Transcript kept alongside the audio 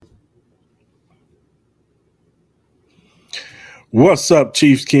What's up,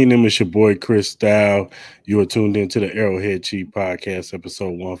 Chiefs Kingdom? It's your boy Chris Style. You are tuned into the Arrowhead Chief Podcast,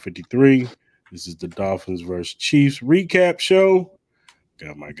 episode 153. This is the Dolphins versus Chiefs recap show.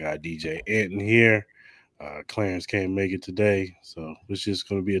 Got my guy DJ Anton here. Clarence can't make it today, so it's just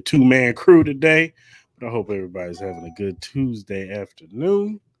going to be a two-man crew today. But I hope everybody's having a good Tuesday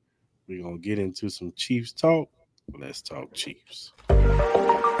afternoon. We're going to get into some Chiefs talk. Let's talk Chiefs.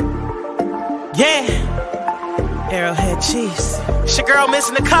 Yeah. Arrowhead Chiefs. It's your girl,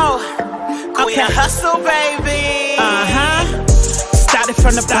 Miss Nicole. Queen of Hustle, baby. Started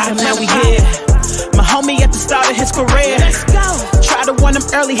from the bottom, now we here. My homie at the start of his career. Let's go. Try to win him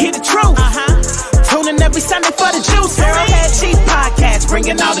early, hear the truth. Tuning every Sunday for the juice. Arrowhead Chiefs podcast,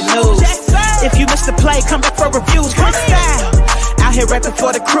 bringing all the news. If you missed the play, come back for reviews. Chris Style. Out here rapping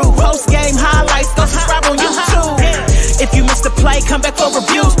for the crew. Post-game highlights, go subscribe on YouTube. If you missed the play, come back for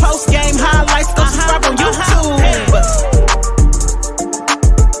reviews. Post-game highlights, go subscribe on YouTube.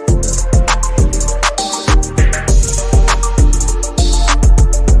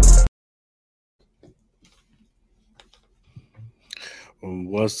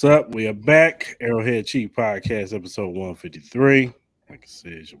 What's up? We are back. Arrowhead Chief Podcast, episode 153. Like I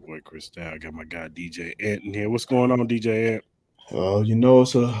said, it's your boy Chris Style. I got my guy DJ Anton here. What's going on, DJ Ant?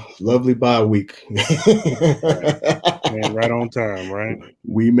 It's a lovely bye week. Man, right on time, right?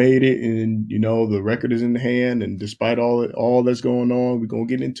 We made it, and the record is in the hand. And despite all that's going on, we're gonna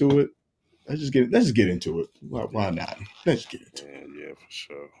get into it. Let's just get into it. Why not? Let's get into it. Yeah, for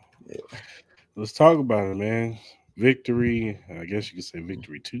sure. Yeah. Let's talk about it, man. Victory. I guess you could say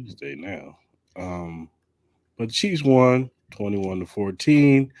Victory Tuesday now. But the Chiefs won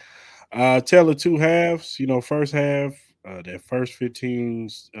 21-14. Tell the two halves. First half. That first 15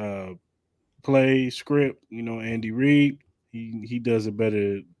 play script, Andy Reid, he does it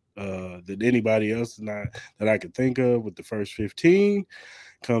better than anybody else that I could think of with the first 15.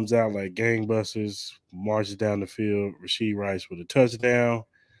 Comes out like gangbusters, marches down the field, Rashee Rice with a touchdown.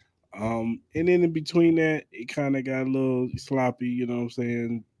 And then in between that, it kind of got a little sloppy,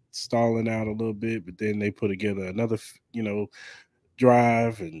 stalling out a little bit, but then they put together another,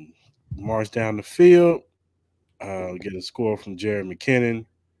 drive and march down the field. Get a score from Jared McKinnon.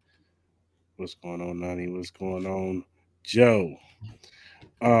 What's going on, Nani? What's going on, Joe?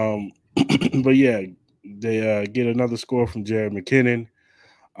 But yeah, they get another score from Jared McKinnon.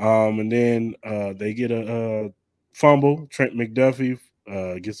 And then they get a fumble. Trent McDuffie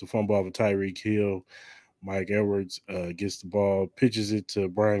gets a fumble off of Tyreek Hill. Mike Edwards gets the ball, pitches it to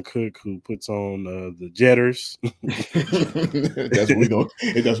Brian Cook, who puts on the Jetters. That's what we're gonna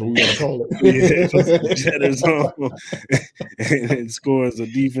call it. Yeah, the Jetters on, and scores a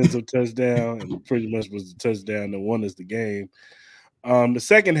defensive touchdown, and pretty much was the touchdown that won us the game. The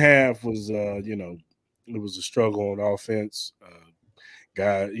second half was, it was a struggle on offense.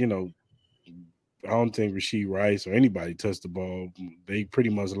 I don't think Rashee Rice or anybody touched the ball. They pretty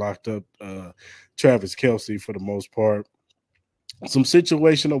much locked up Travis Kelce for the most part. Some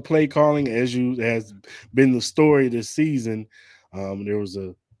situational play calling, as has been the story this season. There was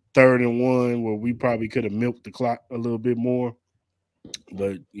a 3rd and 1 where we probably could have milked the clock a little bit more.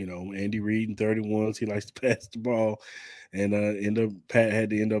 But, Andy Reid in 3rd and 1s, he likes to pass the ball. And Pat had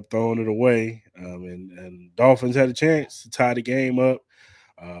to end up throwing it away. And Dolphins had a chance to tie the game up.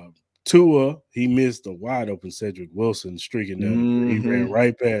 Tua, he missed a wide open Cedric Wilson streaking down. He ran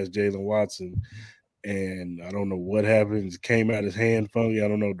right past Jalen Watson, and I don't know what happened. It came out his hand funky. I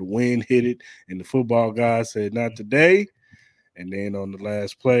don't know. The wind hit it, and the football guy said, "Not today." And then on the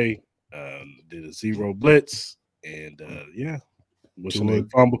last play, did a zero blitz, and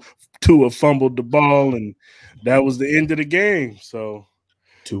Tua fumbled the ball, and that was the end of the game. So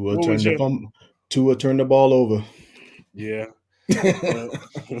Tua turned the ball over. Yeah.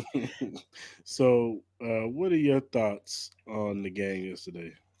 So, what are your thoughts on the game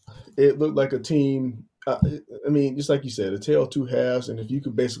yesterday? It looked like a team. Just like you said, a tale of two halves. And if you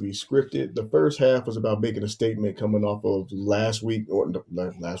could basically script it, the first half was about making a statement coming off of last week, but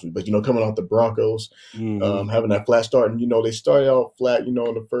coming off the Broncos, having that flat start. And they started out flat, in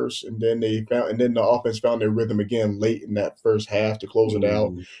the first, and then the offense found their rhythm again late in that first half to close it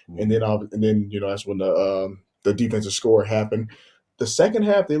out. And then that's when the defensive score happened. The second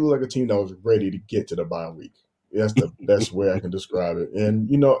half, they looked like a team that was ready to get to the bye week. That's the best way I can describe it. And,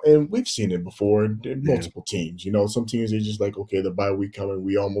 and we've seen it before in multiple teams. Some teams, they're just like, okay, the bye week coming,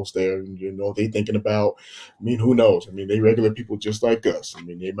 we almost there. And, they thinking about, who knows? They regular people just like us.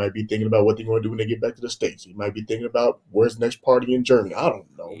 They might be thinking about what they're going to do when they get back to the States. They might be thinking about where's the next party in Germany. I don't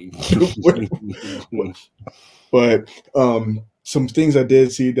know. But some things I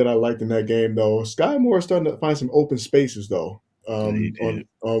did see that I liked in that game, though. Sky Moore is starting to find some open spaces, though. Yeah, he On did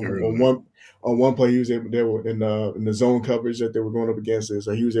early. on one play, he was able, they were in the zone coverage that they were going up against it,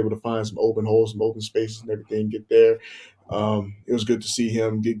 so he was able to find some open holes, some open spaces, and everything. Get there. It was good to see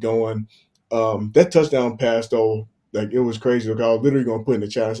him get going. That touchdown pass though, like it was crazy. Like I was literally going to put in the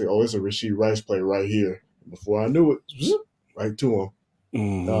chat and say, "Oh, it's a Rasheed Rice play right here." Before I knew it, zoop, right to him.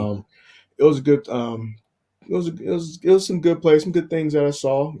 Mm-hmm. It was a good. It was some good plays, some good things that I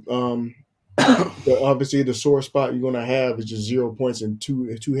saw. Obviously, the sore spot you're going to have is just 0 points in two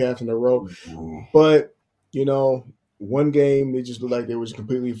halves in a row. But you know, one game they just looked like they was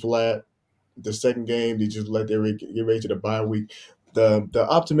completely flat. The second game they just let they get ready to the bye week. The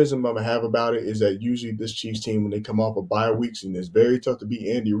optimism I'm gonna have about it is that usually this Chiefs team when they come off of bye weeks and it's very tough to beat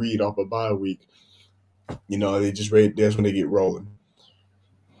Andy Reid off a bye week. You know they just ready. That's when they get rolling.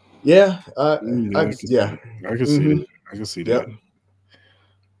 Yeah, Yeah, I can see yeah. it. I can see Mm-hmm. that. I can see that. Yep.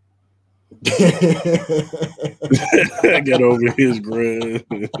 Got over his grudge.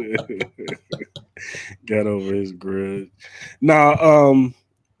 Got over his grudge. Now,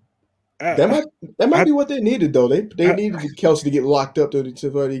 That I, might that might I, be what they needed though. They I, needed Kelsey to get locked up to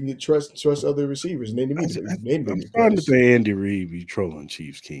where they can get trust other receivers, and they need to they need to I'm get starting to plays. think Andy Reid be trolling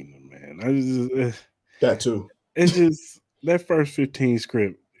Chiefs Kingdom, man. That too. It's just that first 15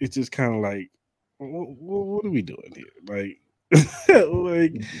 script. It's just kind of like, what are we doing here? Like,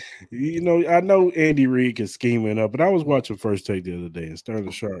 like I know Andy Reid can scheme it up, but I was watching First Take the other day, and Sterling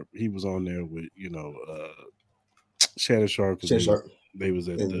Sharp, he was on there with Shannon Sharp because Shin Sharp they was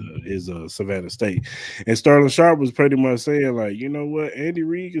at and his Savannah State, and Sterling Sharp was pretty much saying like, you know what, Andy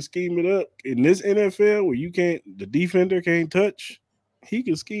Reid can scheme it up in this NFL where the defender can't touch, he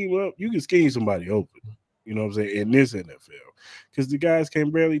can scheme up. You can scheme somebody open. You know what I'm saying in this NFL because the guys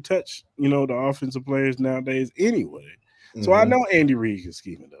can barely touch the offensive players nowadays anyway. So I mm-hmm. know Andy Reid can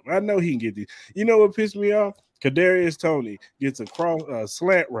scheme it up. I know he can get these. You know what pissed me off? Kadarius Toney gets a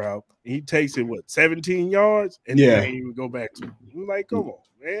slant route. And he takes it 17 yards, and he Yeah, can't even go back to it. I'm like, come on,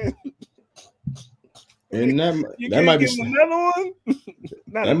 man. and You that can't might be give him another one.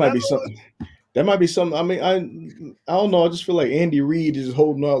 Not that might another be something. That might be something. I mean, I don't know. I just feel like Andy Reid is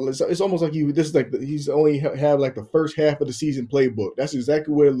holding on. It's almost like this is like he's only have like the first half of the season playbook. That's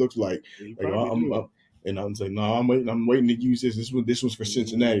exactly what it looks like. one. He Like probably do. and I'm saying, no, I'm waiting. I'm waiting to use this. This one's for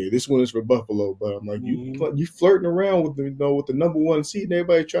Cincinnati. This one is for Buffalo. But I'm like, Mm-hmm. you flirting around with with the number one seed, and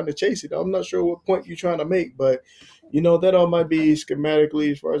everybody trying to chase it. I'm not sure what point you're trying to make, but that all might be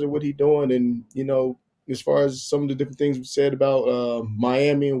schematically as far as what he's doing, and as far as some of the different things we said about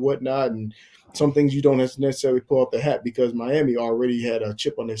Miami and whatnot, and some things you don't have to necessarily pull off the hat because Miami already had a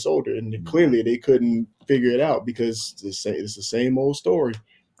chip on their shoulder, and clearly they couldn't figure it out because it's the same old story.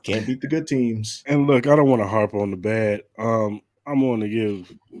 Can't beat the good teams. And look, I don't want to harp on the bad. I'm going to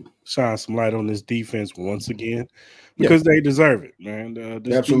shine some light on this defense once again Yeah, because they deserve it, man.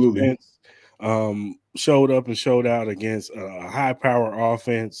 This absolutely. defense showed up and showed out against a high power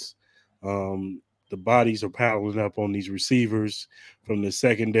offense. The bodies are piling up on these receivers from the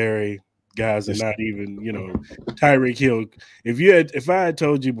secondary. Guys are It's, not even, Tyreek Hill. If I had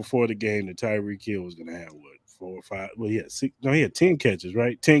told you before the game that Tyreek Hill was going to have 4 or 5, well, he had six. No, he had 10 catches,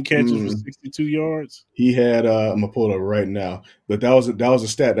 right? 10 catches for 62 yards. he had. I'm gonna pull it up right now, but that was a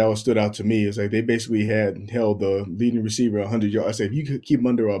stat that was stood out to me. It's like they basically had held the leading receiver 100 yards. I said if you could keep him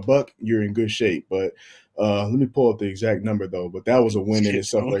under a buck, you're in good shape. But let me pull up the exact number though. But that was a win in Shit,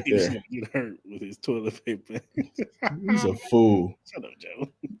 itself right he's there. gonna get hurt with his toilet paper. He's a fool. Shut up, Joe.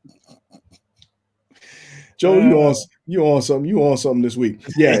 Joe, you on something? You on something this week?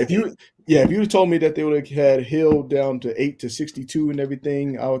 If you told me that they would have had Hill down to 8 to 62 and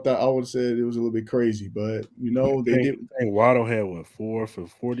everything, I would have said it was a little bit crazy. But they did. I think Waddle had 4 for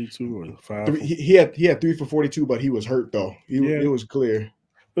 42 or 5 Three, for he had 3 for 42, but he was hurt though. yeah. It was clear.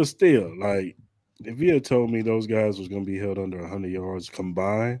 But still, like if you had told me those guys was gonna be held under 100 yards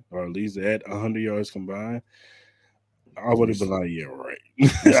combined, or at least at 100 yards combined, I would have been like, yeah, right.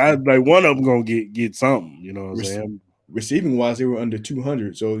 I like one of them gonna get something. You know what I'm saying? Receiving wise, they were under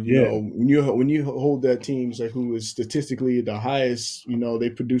 200. So Yeah. when you hold that team like who is statistically the highest, they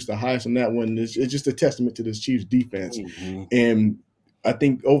produced the highest on that one. It's just a testament to this Chiefs defense. Mm-hmm. And I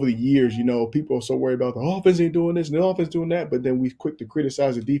think over the years, people are so worried about the offense ain't doing this and the offense doing that, but then we quick to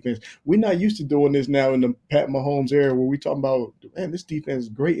criticize the defense. We're not used to doing this now in the Pat Mahomes era where we talking about, man, this defense is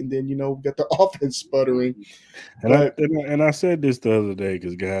great, and then we got the offense sputtering. And I said this the other day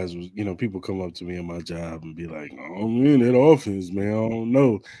because guys was people come up to me in my job and be like, "Oh man, that offense, man, I don't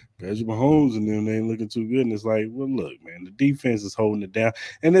know. Patrick Mahomes and them they ain't looking too good." And it's like, well, look, man, the defense is holding it down,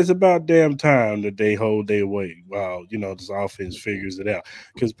 and it's about damn time that they hold their weight while this offense figures it out.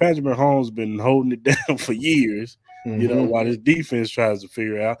 Because Patrick Mahomes been holding it down for years. Mm-hmm. while this defense tries to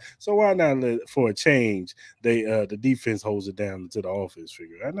figure it out. So why not let for a change? The defense holds it down until the offense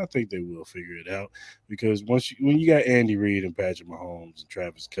figure it out. And I think they will figure it out because when you got Andy Reid and Patrick Mahomes and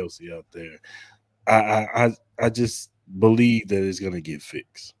Travis Kelsey out there, I just believe that it's gonna get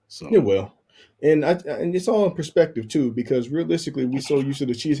fixed. So Yeah, well, and it's all in perspective too, because realistically, we so used to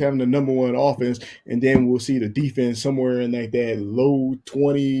the Chiefs having the number one offense, and then we'll see the defense somewhere in like that low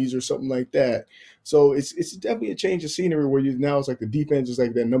 20s or something like that. So it's definitely a change of scenery where you now it's like the defense is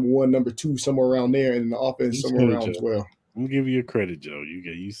like that number one, number two, somewhere around there, and the offense you somewhere said it, around Joe. 12. I'm gonna give you a credit, Joe.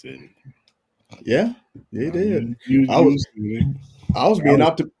 You said it. Yeah, it did. I You was said it. I was I being was,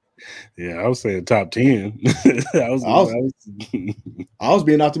 optim- yeah, I was saying top 10. I was, I was I was I was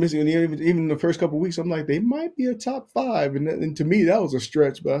being optimistic, and even the first couple of weeks, I'm like they might be a top five, and to me that was a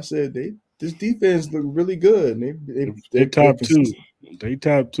stretch. But I said this defense looked really good, and they they're top two. They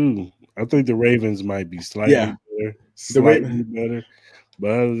top two. I think the Ravens might be yeah, the Raven. slightly better.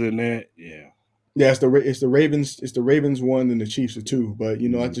 But other than that, yeah. Yeah, it's the Ravens one and the Chiefs are two. But I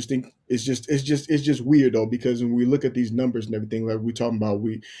Mhm. just think it's just weird though, because when we look at these numbers and everything, like we talking about,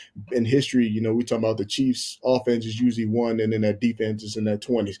 we in history, we talking about the Chiefs offense is usually one, and then that defense is in that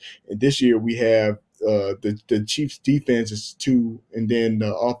 20s. And this year we have the Chiefs defense is two, and then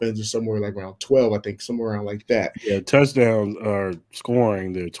the offense is somewhere like around 12, I think, somewhere around like that. Yeah, touchdowns are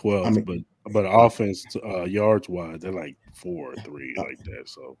scoring their I 12th, mean, but offense yards wise, they're like 4 or 3 I, like that.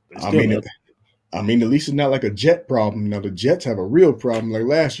 So they I still mean, up. at least it's not like a Jet problem. Now the Jets have a real problem. Like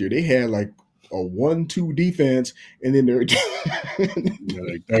last year, they had like a 1-2 defense, and then they're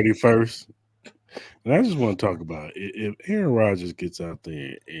Like 31st. And I just want to talk about if Aaron Rodgers gets out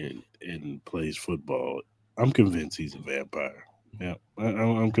there and plays football, I'm convinced he's a vampire. Yeah,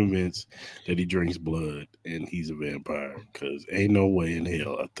 I'm convinced that he drinks blood and he's a vampire because ain't no way in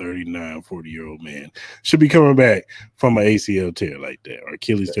hell a 39, 40-year-old man should be coming back from an ACL tear like that or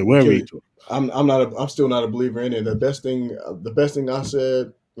Achilles tear, whatever he Achilles. tore. I'm still not a believer in it. The best thing I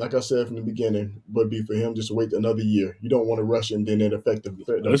said, like I said from the beginning, would be for him just to wait another year. You don't want to rush him, then it affect the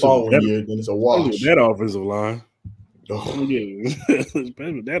Especially with following that, year. Then it's a especially with wash. that offensive line. Oh, Yeah,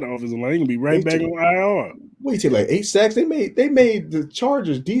 especially with that offensive line, he can be right they back took on IR. What you take like 8 sacks? They made the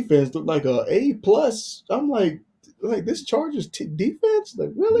Chargers defense look like a plus. I'm like this Chargers defense, like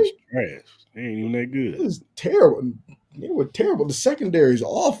It's really? trash. They ain't even that good. It was terrible. They were terrible. The secondary is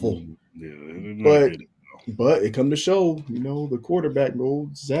awful. Yeah, they're not But good. but it come to show, the quarterback,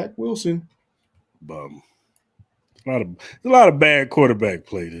 old Zach Wilson. Bum. A lot of bad quarterback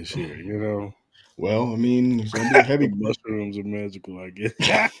play this year. Well, I mean, it's gonna be a The heavy. mushrooms are magical, I guess.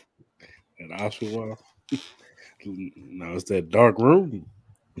 And Oshawa. No, it's that dark room.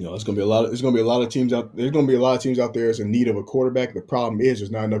 It's gonna be a lot. It's gonna be a lot of teams out. There's gonna be a lot of teams out there that's in need of a quarterback. The problem is there's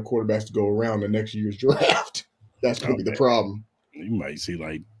not enough quarterbacks to go around the next year's draft. That's gonna Oh be the man, problem. you might see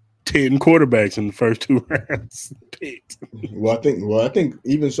like 10 quarterbacks in the first 2 rounds picked. Well, I think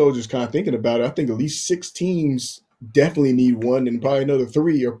even so, just kind of thinking about it, I think at least 6 teams definitely need one, and probably another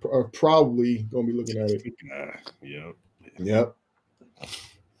three are probably gonna be looking at Just it. a guy. Yep. Yep.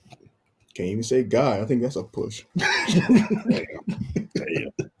 Can't even say guy. I think that's a push. Damn.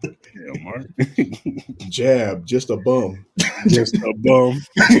 Damn. Damn, Mark. Jab, just a bum. Just a bum.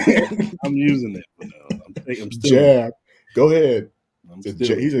 I'm using it, but I'm stealing it. Jab. Go ahead. I'm He's a,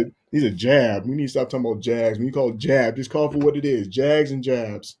 stealing he's a he's a jab. We need to stop talking about jags. When you call it jab, just call it for what it is. Jags and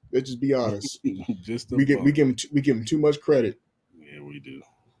jabs. Let's just be honest. it. Just a We get we bum. give him we give him too much credit. Yeah, we do.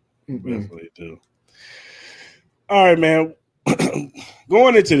 Mm-mm. Definitely do. All right, man.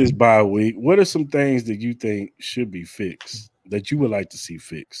 Going into this bye week, what are some things that you think should be fixed that you would like to see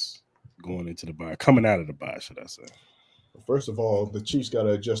fixed going into the bye, coming out of the bye, should I say? First of all, the Chiefs got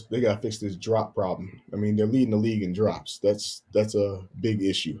to adjust. They got to fix this drop problem. I mean, they're leading the league in drops. That's a big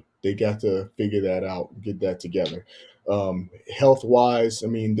issue. They got to figure that out, get that together. Health wise, I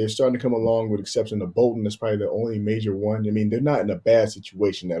mean, they're starting to come along with exception of Bolton. That's probably the only major one. I mean, they're not in a bad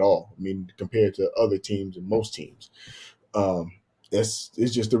situation at all. I mean, compared to other teams and most teams. It's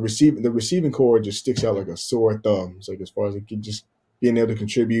just the receiving core just sticks out like a sore thumb. It's like as far as it can just being able to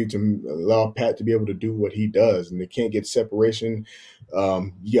contribute and allow Pat to be able to do what he does, and they can't get separation.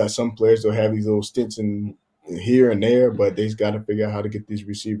 You got some players that have these little stints in here and there, but they've got to figure out how to get these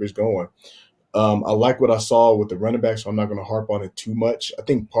receivers going. I like what I saw with the running back, so I'm not going to harp on it too much. I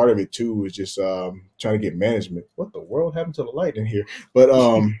think part of it too is just trying to get management. What the world happened to the light in here? But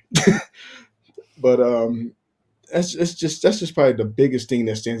that's just probably the biggest thing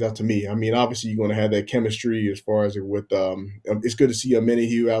that stands out to me. I mean, obviously you're going to have that chemistry as far as it with. It's good to see a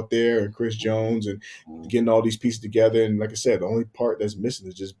Minihue out there and Chris Jones and getting all these pieces together. And like I said, the only part that's missing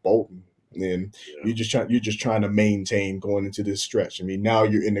is just Bolton. and Yeah. you're just trying to maintain going into this stretch. I mean, now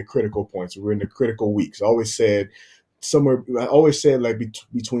you're in the critical points. We're in the critical weeks. I always said like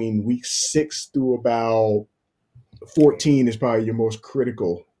between week 6 through about 14 is probably your most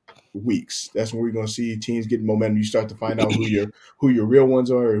critical weeks. That's when we're going to see teams getting momentum. You start to find out who your real ones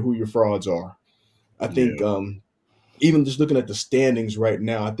are and who your frauds are. I think Yeah. even just looking at the standings right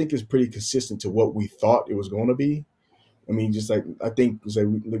now, I think it's pretty consistent to what we thought it was going to be. I mean, just like I think, just like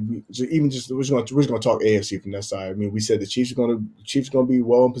we're just going to talk AFC from that side. I mean, we said the Chiefs are going to be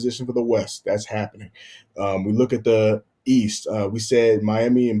well in position for the West. That's happening. We look at the East. We said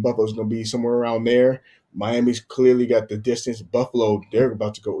Miami and Buffalo's going to be somewhere around there. Miami's clearly got the distance. Buffalo, they're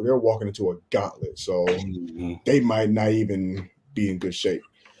about to go. They're walking into a gauntlet, so Mhm. they might not even be in good shape.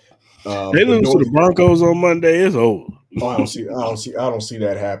 They The lose to North. the Broncos on Monday. It's over. Oh, I don't see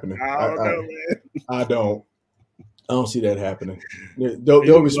that happening. I don't know, man. I don't. I don't see that happening. They should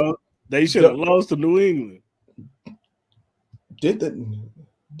have lost, they should have They'll, lost to New England. did the,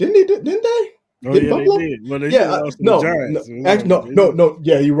 didn't they? Oh Didn't yeah, they Buffalo? did. Well, they should Yeah, have lost to the no, no, Giants. You actually, know, no.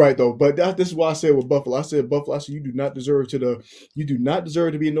 Yeah, you're right though. But this is why I said with Buffalo. I said Buffalo. I said you do not deserve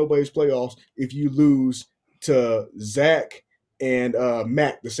to be in nobody's playoffs if you lose to Zach and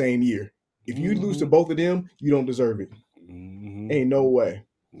Mac the same year. If you lose to Mhm. both of them, you don't deserve it. Mhm. Ain't no way.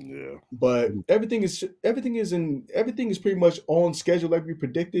 Yeah. But everything is pretty much on schedule like we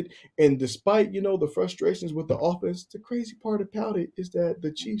predicted. And despite the frustrations with the offense, the crazy part about it is that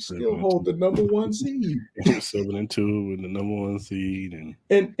the Chiefs still Seven and hold the two. number one seed, 7-2 with the number one seed, and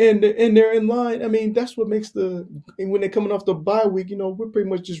and they're in line. I mean, that's what makes and when they're coming off the bye week, we're pretty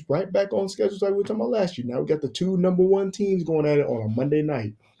much just right back on schedule like we were talking about last year. Now we got the two number one teams going at it on a Monday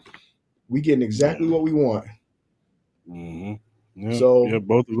night. We getting exactly yeah. what we want. Hmm. Yeah, So yeah.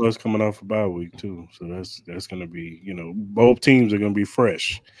 Both of us coming off a bye week too, so that's gonna be both teams are gonna be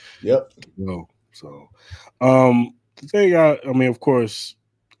fresh. yep, No, so the thing I mean, of course,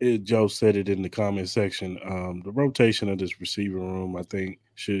 Joe said it in the comment section. The rotation of this receiver room, I think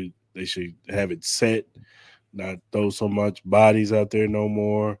they should have it set, not throw so much bodies out there no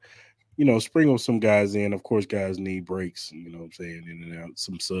more. Sprinkle some guys in. Of course, guys need breaks. You know what I'm saying, in and out,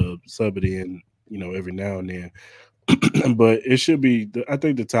 some sub it in. Every now and then. But it should be. I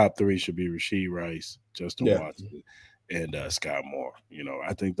think the top three should be Rasheed Rice, Justin yeah, Watson, and Scott Moore.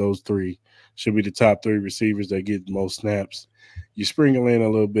 I think those three should be the top three receivers that get most snaps. You sprinkle in a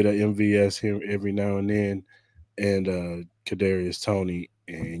little bit of MVS here every now and then, and Kadarius Tony,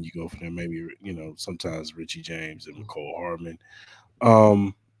 and you go for them. Maybe sometimes Richie James and McCole Hardman.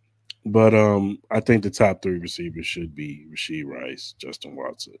 Um, but I think the top three receivers should be Rasheed Rice, Justin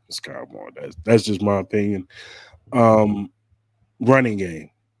Watson, and Scott Moore. That's just my opinion. Um, Running game.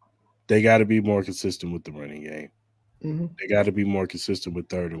 They got to be more consistent with the running game. hmm They got to be more consistent with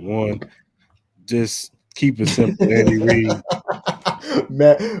 3rd and 1. Just keep it simple, Andy Reid.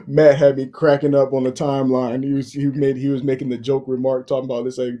 Matt had me cracking up on the timeline. He was making the joke remark talking about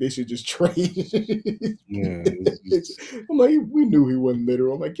this like they should just trade. Yeah, I'm like, we knew he wasn't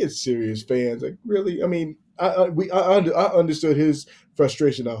literal. I'm like, get serious, fans. Like, really? I mean, I understood his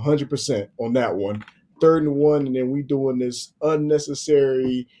frustration 100% on that one. 3rd and 1, and then we doing this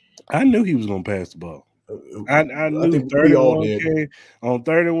unnecessary. I knew he was gonna pass the ball. I I knew think third we and all one did. came on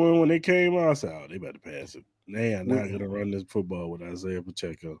 3rd and 1 when they came out. I said, "Oh, they better pass it. They are not We, gonna run this football with Isaiah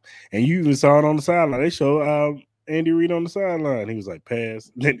Pacheco." And you even saw it on the sideline. They showed Andy Reid on the sideline. He was like,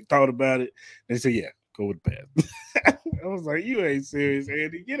 "Pass." Then he thought about it. They said, "Yeah, go with the pass." I was like, "You ain't serious,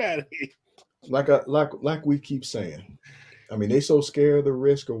 Andy. Get out of here." like we keep saying. I mean, they so scared of the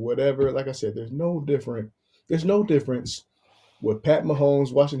risk or whatever. Like I said, There's no difference with Pat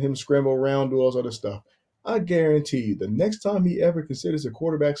Mahomes watching him scramble around, do all this other stuff. I guarantee you, the next time he ever considers a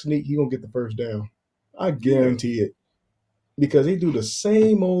quarterback sneak, he gonna get the first down. I Yeah, guarantee it because they do the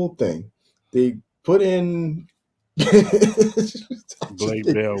same old thing. They put in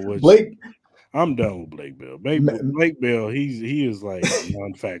Blake Bell, which Blake. I'm done with Blake Bell. Blake Bell, he is like a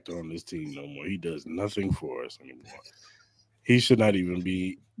non-factor on this team no more. He does nothing for us anymore. He should not even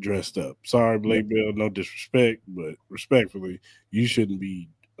be dressed up. Sorry, Blake Bell, no disrespect, but respectfully, you shouldn't be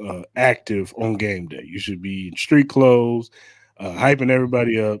active on game day. You should be in street clothes, hyping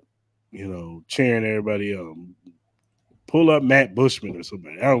everybody up, cheering everybody up. Pull up Matt Bushman or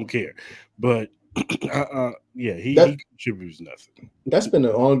somebody. I don't care. But yeah, he That contributes nothing. that's been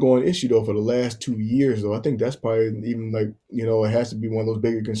an ongoing issue though for the last 2 years though. I think that's probably even like it has to be one of those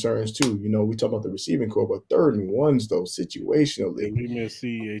bigger concerns too. We talk about the receiving core, but 3rd and 1s though Yeah, situationally, we miss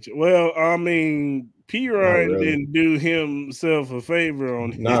CH. Well, I mean, P. not Ryan really, didn't do himself a favor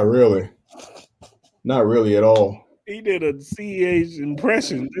on him. not really, not really at all. He did a CH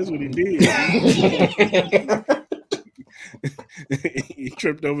impression. That's what he did. He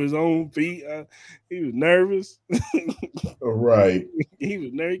tripped over his own feet. He was nervous. Right. He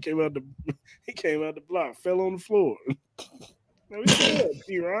was nervous. He came out the block, fell on the floor. Now, what you doing,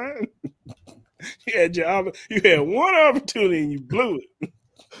 P. Ryan? You had one opportunity and you blew it.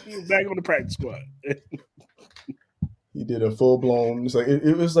 You were back on the practice squad. He did a full blown. It's like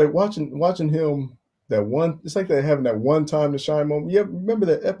it was like watching him that one. It's like that having that one time to shine moment. You remember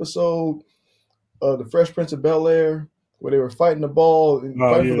that episode of The Fresh Prince of Bel Air where they were fighting Oh for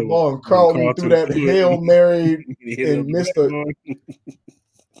yeah, the ball, and when Carlton threw Carlton that threw it, Hail Mary he hit it and up the missed a. backboard.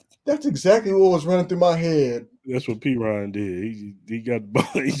 That's exactly what was running through my head. That's what P. Ryan did. He got the ball.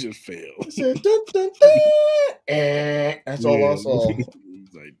 He just fell. He said, dun, dun, dun. That's all I saw.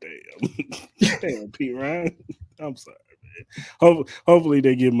 He's like, damn, P. Ryan. I'm sorry, man. Hopefully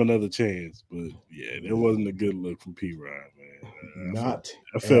they give him another chance. But yeah, that wasn't a good look from P. Ryan, man. Not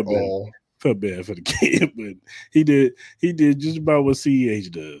I felt at bad. all. Felt bad for the kid, but he did just about what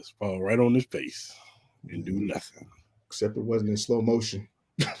CEH does: fall right on his face and do nothing. Except it wasn't in slow motion.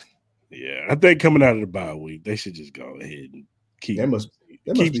 Yeah, I think coming out of the bye week, they should just go ahead and keep That must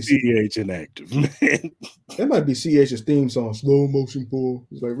be CEH inactive, man. That might be CH's theme song, slow motion pool.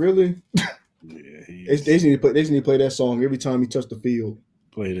 It's like, really? Yeah, they just need to play that song every time he touched the field.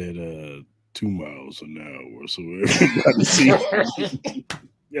 Play that 2 miles an hour, so everybody see.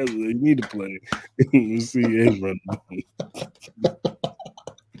 That's what they need to play. We'll see Edge run.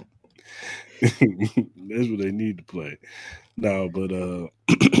 That's what they need to play. No, but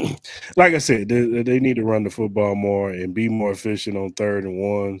like I said, they need to run the football more and be more efficient on 3rd and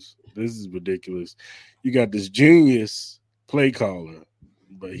 1s. This is ridiculous. You got this genius play caller,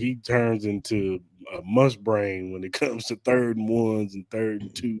 but he turns into a must brain when it comes to 3rd and 1s and 3rd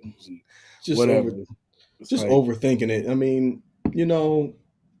and 2s and just whatever. Overthinking it. I mean,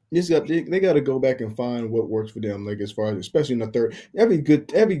 they got to go back and find what works for them. Like as far as, especially in the third, every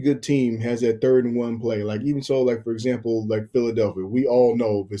good team has that 3rd and 1 play. Like even so, like for example, like Philadelphia, we all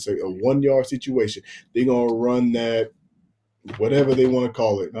know if it's a 1 yard situation, they're gonna run that whatever they want to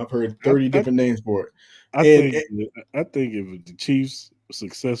call it. And I've heard 30 different names for it. I think if the Chiefs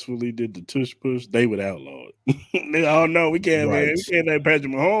successfully did the tush push, they would outlaw it. Oh no, we can't, man. We can't let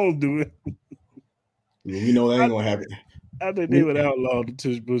Patrick Mahomes do it. We know that ain't gonna happen. I think they would outlaw the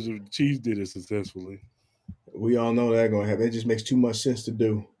tush push if the Chiefs did it successfully. We all know that ain't gonna happen. It just makes too much sense to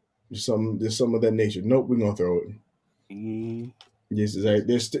do. There's some of that nature. Nope, we're gonna throw it. Yes,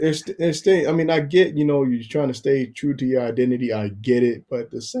 there's I mean, I get, you're trying to stay true to your identity. I get it, but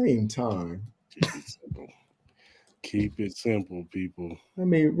at the same time, keep it simple. Keep it simple, people. I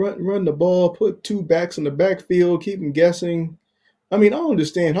mean, run the ball, put 2 backs in the backfield, keep them guessing. I mean, I don't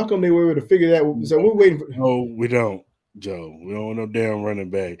understand. How come they were able to figure that? So we're waiting for. No, we don't, Joe. We don't want no damn running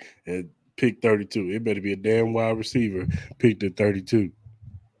back at pick 32. It better be a damn wide receiver picked at 32.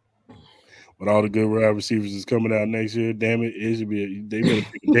 With all the good wide receivers that's coming out next year, damn it, they better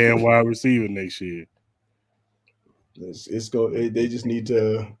pick a damn wide receiver next year. They just need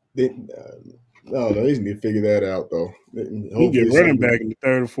to. No, they just need to figure that out though. We can get running back in the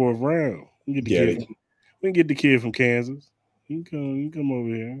 3rd or 4th round. We can get the kid from Kansas. He can come over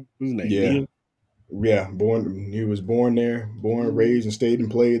here. What's his name? Yeah. Yeah, he was born there, raised, and stayed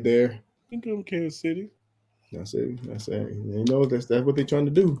and played there. He can come to Kansas City. That's it. That's what they're trying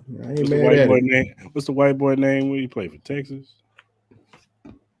to do. I ain't mad at it. What's the white boy name? Where he played for Texas?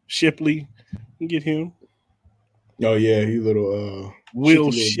 Shipley. You can get him. Oh yeah, he little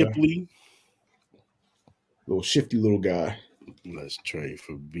Will Shipley. Little shifty little guy. Let's trade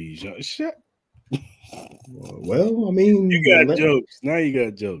for Bijan. Shut. Well, I mean, you got jokes. Now you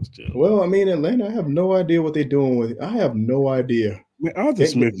got jokes, Joe. Well, I mean, Atlanta, I have no idea what they're doing with it. I have no idea. Man, Arthur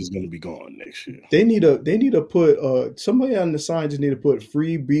Smith is going to be gone next year. They need to put somebody on the sign. Just need to put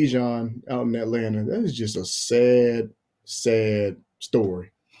free Bijan out in Atlanta. That is just a sad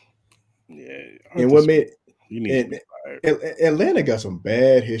story. Yeah, and what made Atlanta got some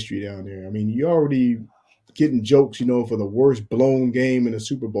bad history down there. I mean, you already getting jokes, for the worst blown game in the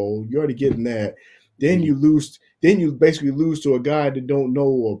Super Bowl. You're already getting that. Then you lose. Then you basically lose to a guy that don't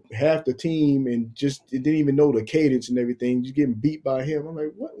know half the team and just didn't even know the cadence and everything. Just getting beat by him. I'm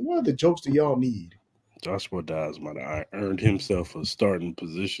like, what other jokes do y'all need? Joshua Dobbs might have earned himself a starting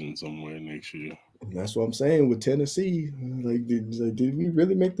position somewhere next year. That's what I'm saying with Tennessee. Like, did we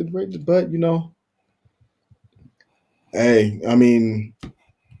really make the break? But hey, I mean.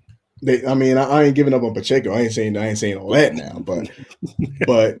 I ain't giving up on Pacheco. I ain't saying all that now, but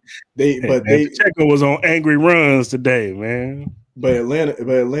Pacheco was on angry runs today, man. but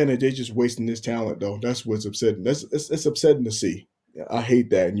Atlanta, they're just wasting this talent though. That's what's upsetting. It's upsetting to see. I hate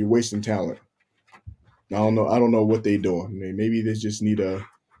that, and you're wasting talent. I don't know. I don't know what they're doing. I mean, maybe they just need a.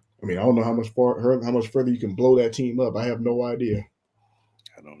 I mean, I don't know how much further you can blow that team up. I have no idea.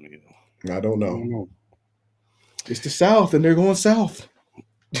 I don't either. I don't I know. don't know. It's the South, and they're going south.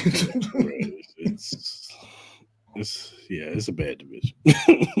 It's a bad division.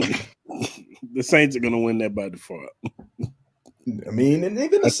 The Saints are gonna win that by default. I mean, and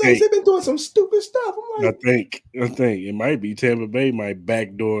even the Saints, they've been doing some stupid stuff. I'm like, I think it might be Tampa Bay might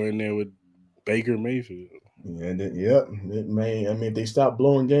backdoor in there with Baker Mayfield. yep, it may. I mean, if they stop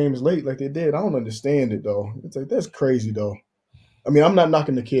blowing games late like they did, I don't understand it though. It's like that's crazy though. I mean, I'm not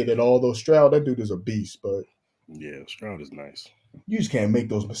knocking the kid at all. Though Stroud, that dude is a beast, but yeah, Stroud is nice. You just can't make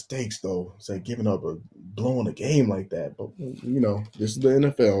those mistakes though. It's like giving up blowing a game like that. But this is the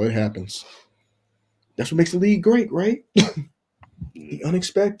NFL. It happens. That's what makes the league great, right? The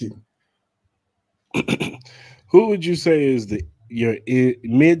unexpected. Who would you say is your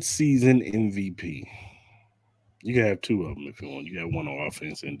mid-season MVP? You can have two of them if you want. You got one on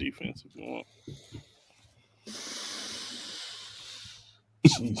offense and defense if you want.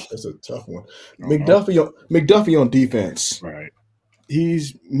 Jeez, that's a tough one. McDuffie on defense. Right.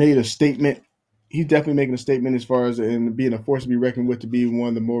 He's made a statement. He's definitely making a statement as far as being a force to be reckoned with, to be one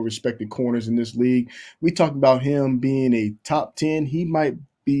of the more respected corners in this league. We talked about him being a top 10. He might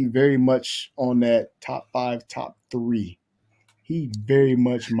be very much on that top 5, top 3. He very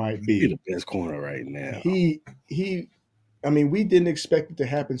much might be. He's the best corner right now. I mean, we didn't expect it to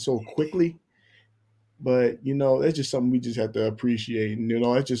happen so quickly, but that's just something we just have to appreciate. And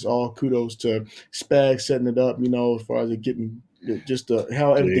it's just all kudos to Spag setting it up. As far as it getting just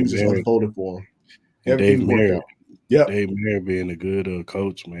how everything's just unfolded for him. Everything worked out. Yeah, Dave Mayer being a good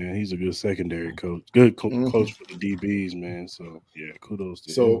coach, man. He's a good secondary coach. Good coach for the DBs, man. So yeah, kudos to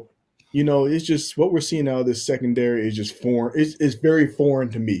him. So it's just what we're seeing out of this secondary is just foreign. It's very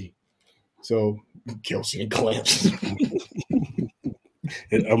foreign to me. So Kelsey and Clamps.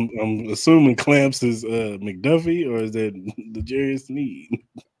 I'm assuming Clamps is McDuffie, or is that the Jarius Sneed?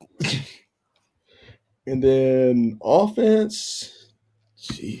 And then offense,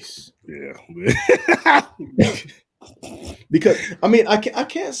 jeez. Yeah. Because I mean, I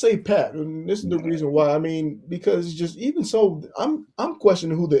can't say Pat, and this is the reason why. I mean, because just even so, I'm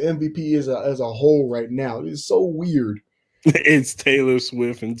questioning who the MVP is as a whole right now. It's so weird. It's Taylor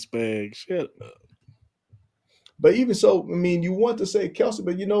Swift and Spag. Shut up. But even so, I mean, you want to say Kelsey,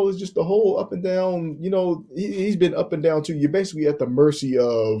 but it's just the whole up and down. He's been up and down too. You're basically at the mercy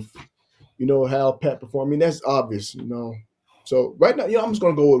of, how Pat performed. I mean, that's obvious. So right now, I'm just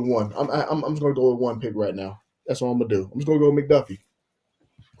gonna go with one. I'm just gonna go with one pick right now. That's all I'm gonna do. I'm just gonna go with McDuffie.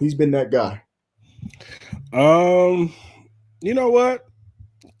 He's been that guy. You know what?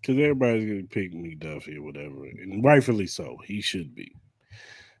 Because everybody's gonna pick McDuffie or whatever, and rightfully so. He should be.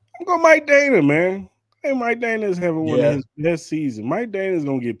 I'm going Mike Dana, man. Hey, Mike Dana's having one of his best seasons. Mike Dana's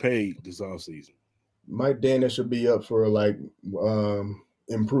gonna get paid this offseason. Mike Dana should be up for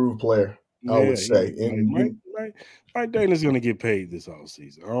improved player. I would say. Mike Dana's gonna get paid this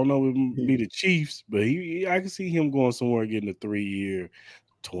offseason. I don't know if it'll be the Chiefs, but I can see him going somewhere getting a 3-year,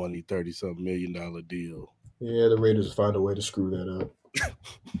 $20-30-something million deal. Yeah, the Raiders will find a way to screw that up.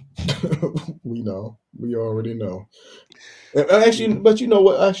 We know. We already know. Actually, but you know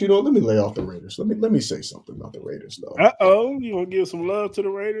what? Actually, let me lay off the Raiders. Let me say something about the Raiders, though. You want to give some love to the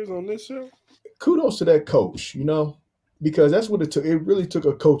Raiders on this show? Kudos to that coach, because that's what it took. It really took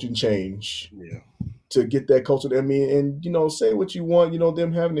a coaching change, to get that culture. I mean, and say what you want.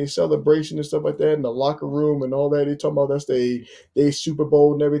 Them having a celebration and stuff like that in the locker room and all that. They talking about that's they Super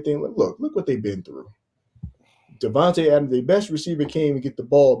Bowl and everything. Look what they've been through. Devontae Adams, the best receiver, came and get the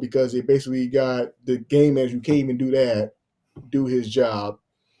ball because they basically got the game manager who came and do his job.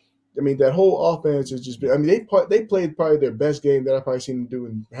 I mean, that whole offense has just been. I mean, they played probably their best game that I've probably seen them do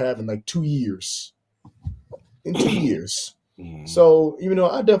and have in like 2 years. In 2 years. So,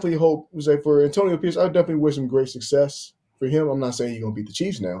 I definitely hope, for Antonio Pierce, I definitely wish him great success for him. I'm not saying he's going to beat the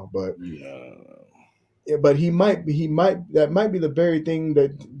Chiefs now, but but he might, that might be the very thing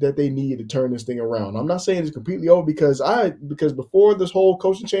that they need to turn this thing around. I'm not saying it's completely over because before this whole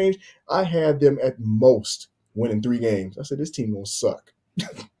coaching change, I had them at most winning 3 games. I said, this team going to suck.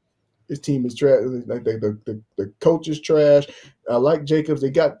 This team is trash. Like the coach is trash. I like Jacobs. They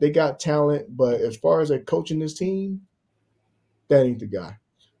got talent, but as far as coaching this team, that ain't the guy.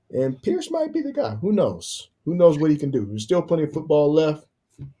 And Pierce might be the guy. Who knows? Who knows what he can do? There's still plenty of football left.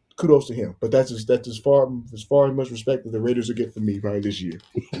 Kudos to him. But that's as far as much respect that the Raiders will get from me probably this year.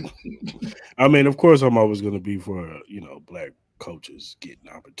 I mean, of course, I'm always going to be for black coaches getting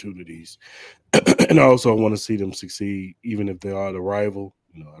opportunities. And I also want to see them succeed, even if they are the rival.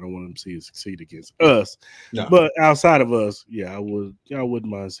 I don't want them to see it succeed against us. No. But outside of us, yeah, I would. I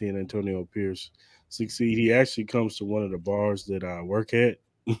wouldn't mind seeing Antonio Pierce succeed. He actually comes to one of the bars that I work at,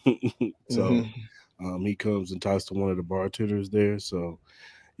 so Mm-hmm. he comes and talks to one of the bartenders there. So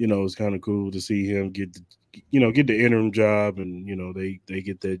it's kind of cool to see him get the interim job, and they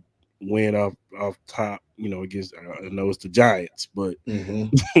get that win off top. Against I know it's the Giants, but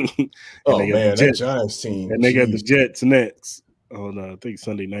Mm-hmm. and Oh they got the man, that Jets, Giants team, and they got the jeez. Jets next on I think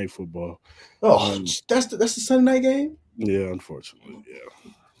Sunday Night Football. Oh, Um, that's the Sunday night game. yeah, unfortunately,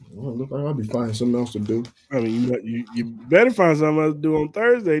 yeah. Well, look like I'll be finding something else to do. I mean, you better find something else to do on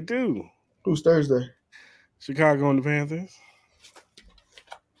Thursday too. Who's Thursday? Chicago and the Panthers.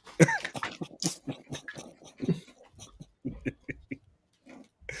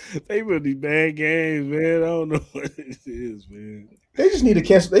 They really bad games, man. I don't know what it is, man. They just need to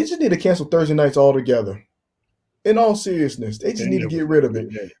cancel. They just need to cancel Thursday nights altogether. In all seriousness, they just They're need to never get gonna rid of do it.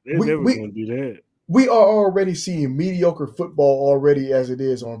 that. They're We never we gonna do that. we are already seeing mediocre football already as it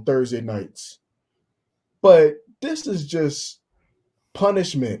is on Thursday nights. But this is just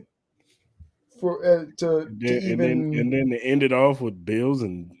punishment for to And even. then they ended off with Bills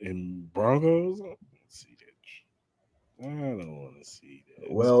and Broncos. Let's see that. I don't want to see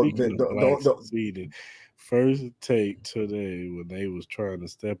that. Well, Speaking of black succeeding, first take today when they was trying to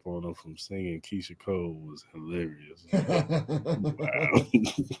step on them from singing Keisha Cole was hilarious. Wow.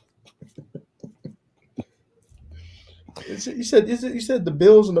 you said the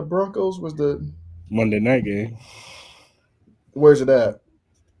Bills and the Broncos was the. Monday night game. Where's it at?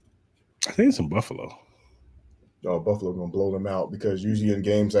 I think it's in Buffalo. Oh, Buffalo gonna blow them out because usually in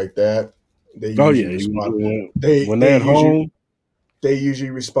games like that, they Oh usually yeah, respond. when They they're at usually home. they usually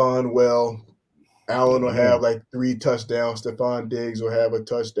respond well. Allen will Yeah, have like 3 touchdowns. Stephon Diggs will have a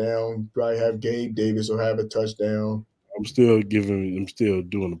touchdown. Probably have Gabe Davis will have a touchdown. I'm still doing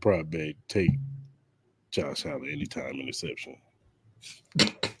the prop bet. Take Josh Allen anytime interception.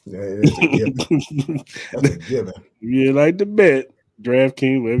 Yeah, that's a given. That's a given. You like the bet,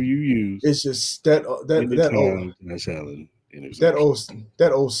 DraftKings, whatever you use, It's just that anytime Josh Allen that interception. O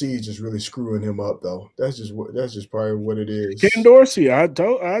that OC is just really screwing him up though. That's just probably what it Ken is. Dorsey, I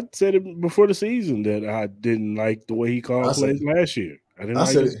said it before the season that I didn't like the way he I called said plays last year. I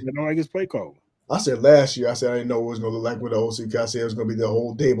said it. I don't like his play calling. I said last year. I said I didn't know what it was going to look like with the OC. I said it was going to be the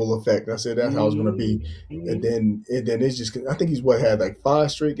whole Dable effect. I said that's how it's going to be. And Mm-hmm. then it's just. I think he's had like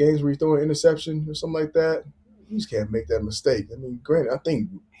 5 straight games where he's throwing an interception or something like that. You just can't make that mistake. I mean, granted, I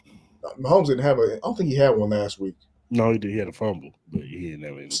think Mahomes didn't have a. I don't think he had one last week. No, he did. He had a fumble, but he didn't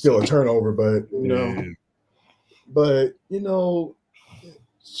have an Still a interception. turnover, but Yeah. but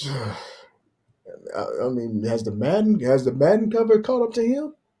I mean, has the Madden cover caught up to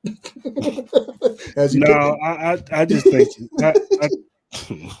him? Has he picked No, I just think I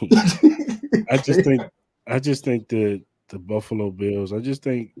I just think I just think that the Buffalo Bills, I just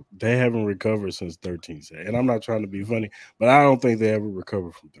think they haven't recovered since 13 seconds. And I'm not trying to be funny, but I don't think they ever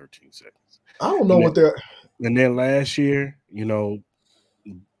recovered from 13 seconds. I don't know And what then, they're. and then last year,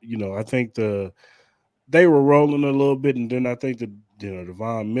 I think they were rolling a little bit, and then I think the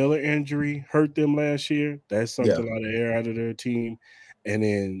Von Miller injury hurt them last year. That sucked Yeah. a lot of air out of their team, and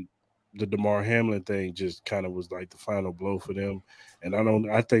then the DeMar Hamlin thing just kind of was like the final blow for them. And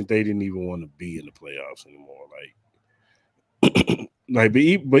I think they didn't even want to be in the playoffs anymore.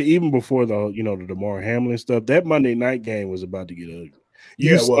 But even before the DeMar Hamlin stuff, that Monday night game was about to get ugly.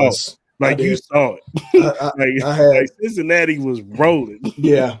 You Yeah, it saw it. was. I You did. saw it. I, I like had. Cincinnati was rolling.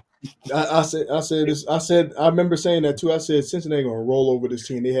 Yeah. I said this. I remember saying that too. I said Cincinnati gonna roll over this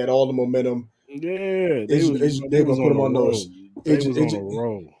team. They had all the momentum. Yeah, They they gonna was put on them a on roll. notice. It They just, was it on just, a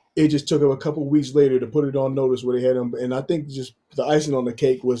roll. it just took them a couple weeks later to put it on notice where they had them. And I think just the icing on the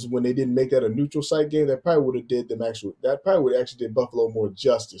cake was when they didn't make that a neutral site game. That probably would have did them actually. That probably would actually did Buffalo more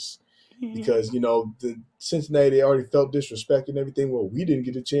justice because the Cincinnati they already felt disrespected and everything. Well, we didn't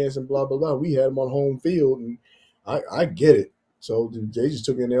get a chance and blah blah blah. We had them on home field, and I get it. So they just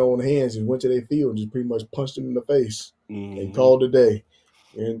took it in their own hands and went to their field and just pretty much punched them in the face and Mm-hmm. called it a day.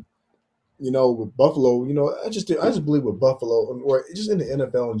 And with Buffalo, I just believe with Buffalo or just in the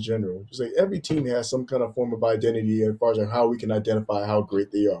NFL in general, just like every team has some kind of form of identity as far as like how we can identify how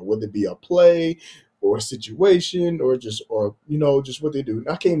great they are, whether it be a play or a situation or just what they do. And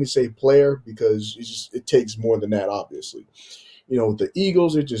I can't even say player because it takes more than that, obviously. The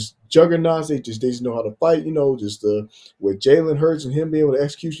Eagles are just juggernauts. They just know how to fight. Just with Jalen Hurts and him being able to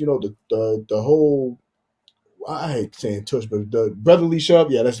execute. The whole I hate saying tush, but the brotherly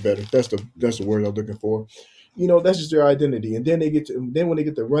shove. Yeah, that's better. That's the word I'm looking for. That's just their identity. And then then when they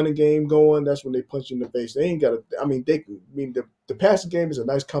get the running game going, that's when they punch you in the face. They ain't got to. I mean, the passing game is a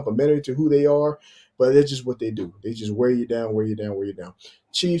nice complementary to who they are, but it's just what they do. They just wear you down, wear you down, wear you down.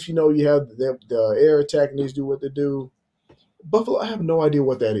 Chiefs, you have the air attack and they do what they do. Buffalo, I have no idea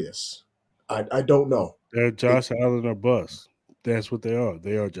what that is. I don't know. They're It, Josh Allen or bust. That's what they are.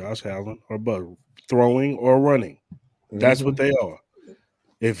 They are Josh Allen or bust, throwing or running. That's what mhm. they are.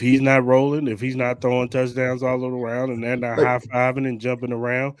 If he's not rolling, if he's not throwing touchdowns all around, and they're not Like, high fiving and jumping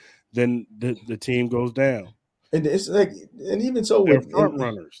around, then the team goes down. and it's like, and even so They're with, front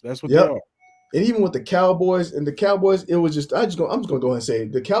runners. That's what they yep. are. And even with the Cowboys, it was just I'm just gonna go ahead and say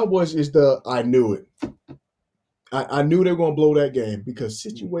it. The Cowboys is I knew it. I knew they were going to blow that game because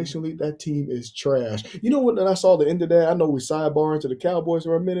Mm-hmm. situationally that team is trash. You know what? And I saw the end of that. I know we sidebar into the Cowboys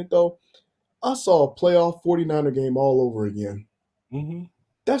for a minute though. I saw a playoff 49er game all over again. Mm-hmm.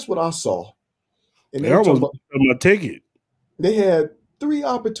 That's what I saw. And They they were talking almost about gave them a ticket. they had three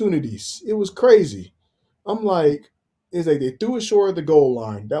opportunities. It was crazy. I'm like, it's like they threw it short of the goal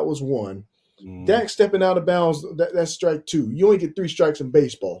line. That was one. Mm-hmm. Dak stepping out of bounds. That's strike two. You only get three strikes in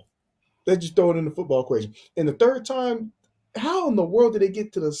baseball. They just throw it in the football equation. And the third time, how in the world did they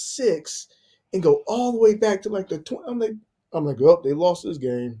get to the six and go all the way back to like the 20? I'm like, oh, they lost this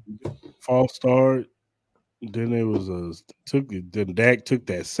game. False start. Then it was a took. Then Dak took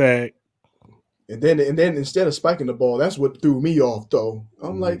that sack. And then instead of spiking the ball, that's what threw me off though. Mm-hmm.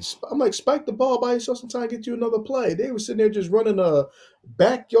 I'm like, spike the ball by yourself and try and get you another play. They were sitting there just running a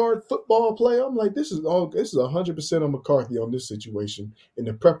backyard football play. I'm like, this is 100% on McCarthy on this situation in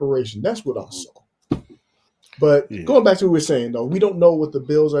the preparation. That's what I saw. But Yeah, going back to what we are saying though, we don't know what the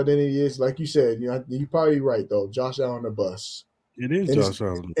Bills' identity is. Like you said, you're probably right though. Josh Allen or bust, it is and it's Josh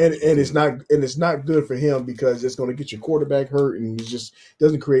Allen and right and it's there. not good for him because it's going to get your quarterback hurt and it just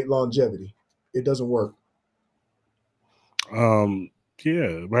doesn't create longevity. It doesn't work. Um,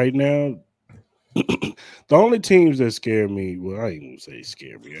 yeah, right now the only teams that scare me, well, I ain't gonna say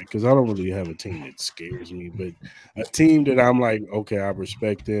scare me because I don't really have a team that scares me, but a team that I'm like, okay, I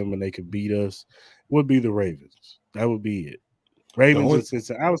respect them and they could beat us would be the Ravens. That would be it. The Ravens only and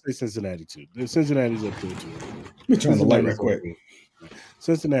Cincinnati. I would say Cincinnati too. Cincinnati's up there too. Let me turn on the light right Cincinnati's up quick. there.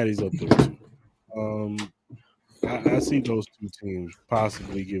 Cincinnati's up there too. Um, I see those two teams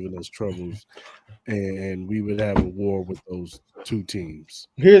possibly giving us troubles, and we would have a war with those two teams.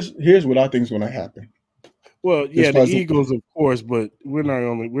 Here's what I think is going to happen. Well, As yeah, the far as Eagles, of course, but we're not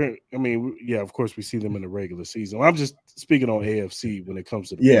only we're. I mean, yeah, of course, we see them in the regular season. I'm just speaking on AFC when it comes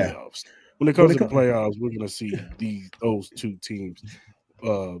to the yeah, playoffs. When it when comes it to the comes, playoffs, we're going to see those two teams.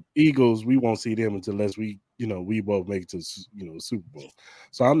 Eagles, we won't see them unless we both make it to Super Bowl.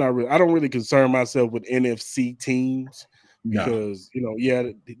 So I don't really concern myself with NFC teams nah, because yeah,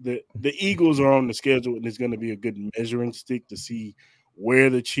 the Eagles are on the schedule and it's going to be a good measuring stick to see where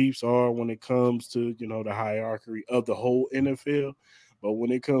the Chiefs are when it comes to the hierarchy of the whole NFL. But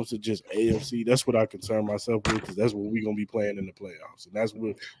when it comes to just AFC, that's what I concern myself with because that's what we're gonna be playing in the playoffs, and that's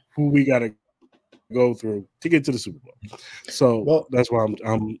who we got to go through to get to the Super Bowl. So that's why well,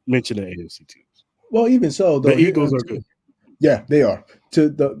 I'm mentioning AFC teams. even so The though, Eagles are good. yeah, they are.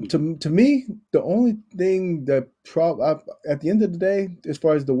 To me, the only thing that at the end of the day, as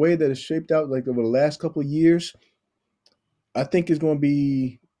far as the way that it's shaped out, like over the last couple of years, I think it's going to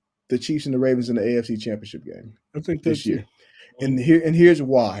be the Chiefs and the Ravens in the AFC Championship game I think that this too. year. And here's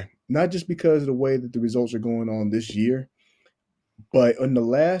why. Not just because of the way that the results are going on this year, but in the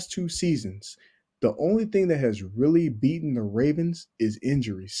last two seasons, the only thing that has really beaten the Ravens is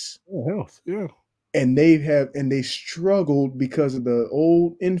injuries. Oh, health, yeah. And they struggled because of the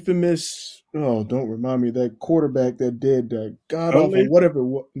old infamous, oh, don't remind me of that quarterback that did that god awful Huntley, whatever.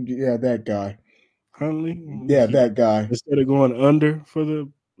 Yeah, that guy. Huntley, Yeah, that guy. instead of going under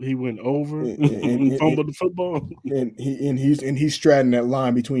he went over And, and and, fumbled the football. and he's straddling that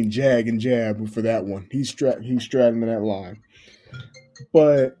line between jag and jab for that one. He's straddling that line.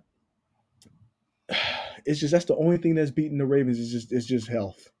 But it's just that's the only thing that's beating the Ravens is just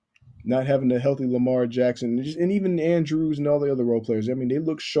health. Not having a healthy Lamar Jackson and even Andrews and all the other role players. I mean, they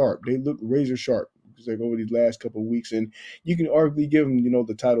look sharp. They look razor sharp. It's like over these last couple of weeks, and you can arguably give them,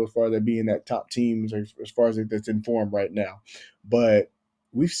 the title as far as that being that top team as far as that's in form right now. But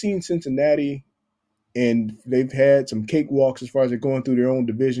we've seen Cincinnati and they've had some cakewalks as far as they're going through their own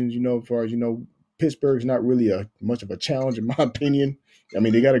divisions. As far as Pittsburgh's not really a much of a challenge in my opinion. I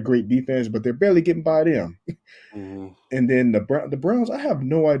mean, they got a great defense, but they're barely getting by them. Mhm. And then the Browns, I have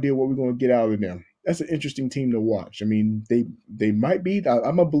no idea what we're going to get out of them. That's an interesting team to watch. I mean, they might be.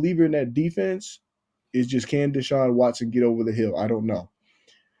 I'm a believer in that defense. It's just can Deshaun Watson get over the hill? I don't know.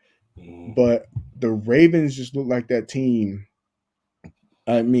 Mhm. But the Ravens just look like that team.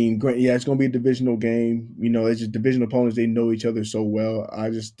 I mean, yeah, it's going to be a divisional game. You know, it's just division opponents. They know each other so well. I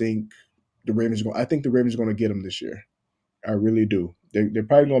just think the Ravens are going. I think the Ravens are going to get them this year. I really do. They're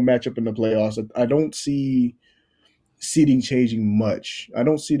probably going to match up in the playoffs. I don't see seeding changing much. I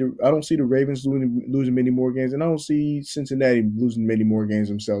don't see the Ravens losing many more games, and I don't see Cincinnati losing many more games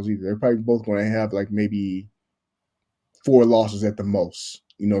themselves either. They're probably both going to have like maybe 4 losses at the most.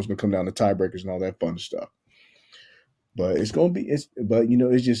 You know, it's going to come down to tiebreakers and all that fun stuff. But it's going to be but you know,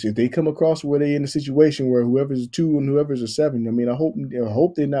 it's just if they come across where they in a situation where whoever's a 2 and whoever's a 7. I mean, I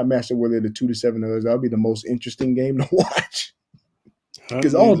hope they're not matched up where they're the 2 to 7 others. That'll be the most interesting game to watch.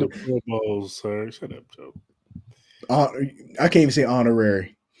 Because all Hundreds the of Pro Bowls, sir. Shut up, Joe. uh, I can't even say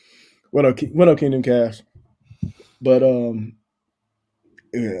honorary. What up, Kingdom Cast? But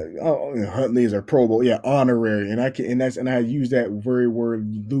Huntley is a Pro Bowl, yeah, honorary, and I use that very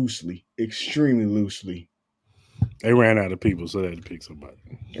word loosely, extremely loosely. They ran out of people, so they had to pick somebody.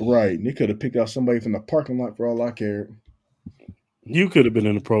 Right, and they could have picked out somebody from the parking lot for all I cared. You could have been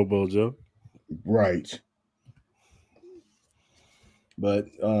in the Pro Bowl, Joe. Right, but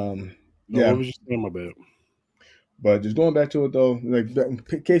Oh, what yeah, was you saying about? but just going back to it though,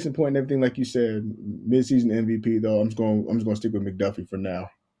 like case in point, and everything like you said, midseason MVP though, I'm just going to stick with McDuffie for now.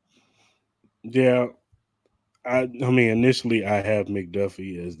 Yeah, I mean, initially I have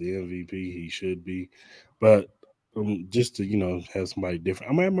McDuffie as the MVP. He should be, but just to have somebody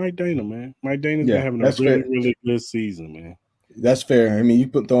different. I'm at Mike Dana, man. Mike Dana's been Yeah, having a that's really fair. really good season, man. That's fair. I mean, you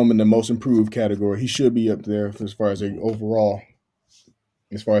throw him in the most improved category. He should be up there as far as overall,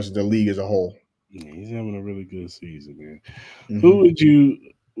 as far as the league as a whole. Yeah, he's having a really good season, man. Who Hmm. would you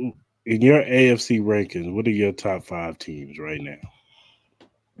in your AFC rankings? What are your top 5 teams right now?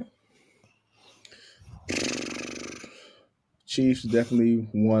 Chiefs definitely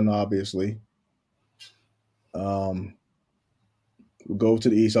one, obviously. Um, we'll go to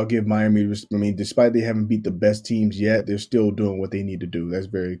the East. I'll give Miami. I mean, despite they haven't beat the best teams yet, they're still doing what they need to do. That's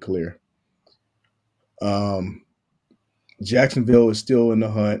very clear. Um, Jacksonville is still in the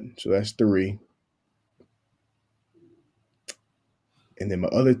hunt, so that's 3. And then my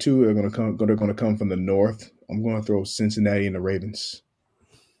other 2 are going to come. They're going to come from the North. I'm going to throw Cincinnati and the Ravens.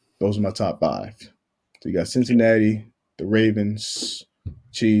 Those are my top 5. So you got Cincinnati, the Ravens,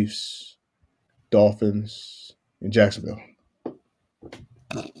 Chiefs, Dolphins, and Jacksonville.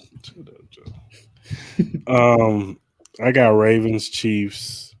 Shut up, Joe. I got Ravens,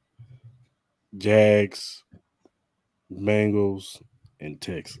 Chiefs, Jags, Bengals, and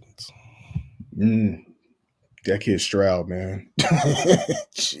Texans. Mm, that kid Stroud, man.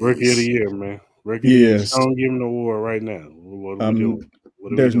 Rookie of the Jeez. year, man. Rookie of the year. Yes. Don't give him the award right now. What are we Um. doing?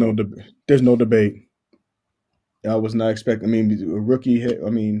 What are we There's no. doing? There's no debate. I was not expecting. I mean, a rookie. I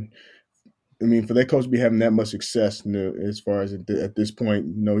mean, for that coach to be having that much success, as far as at this point,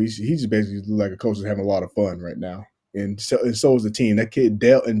 he's basically like a coach that's having a lot of fun right now, and so is the team. That kid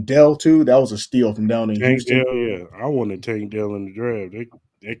Dell too. That was a steal from down in Tank Houston. Dell, yeah. I wanted Tank Dell in the draft.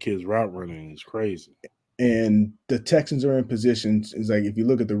 That kid's route running is crazy. And the Texans are in positions. Is like if you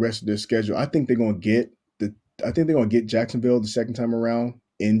look at the rest of their schedule, I think they're going to get the. I think they're going to get Jacksonville the second time around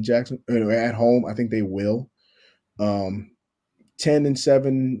in Jackson at home. I think they will. Um,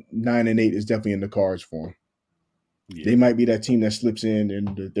 10-7, 9-8 is definitely in the cards for them. They Yeah. might be that team that slips in,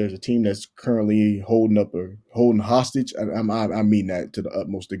 and there's a team that's currently holding up or holding hostage. I mean that to the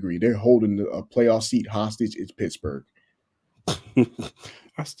utmost degree. They're holding a playoff seat hostage. It's Pittsburgh.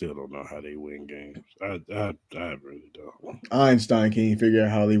 I still don't know how they win games. I really don't. Einstein can't even figure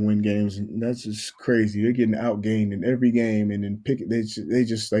out how they win games. And that's just crazy. They're getting outgained in every game, and then they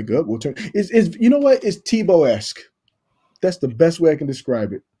just like, oh, we'll turn. It's you know what? It's Tebow esque. That's the best way I can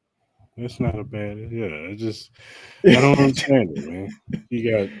describe That's not a bad. Yeah, I don't it. understand it, man.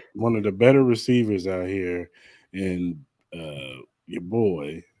 You got one of the better receivers out here, and your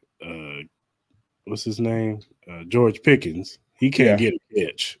boy, uh, what's his name? George Pickens. He can't Yeah, get a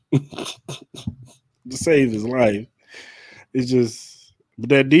catch to save his life. It's just, but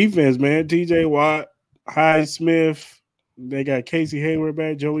that defense, man. T.J. Watt, Hyde Smith. They got Casey Hayward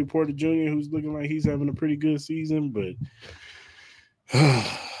back, Joey Porter Jr., who's looking like he's having a pretty good season, but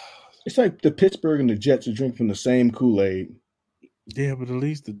it's like the Pittsburgh and the Jets are drinking from the same Kool Aid. yeah, but at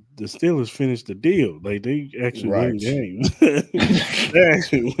least the Steelers finished the deal. Like they actually win Right. games. They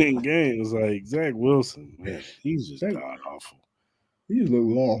actually win games. Like Zach Wilson, man, he's just That, god awful. he just looked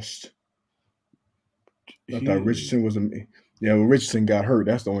lost. I He thought is. Richardson was a. Yeah, well, Richardson got hurt.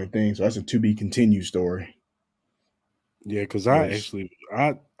 That's the only thing. So that's a to be continued story. Yeah, because But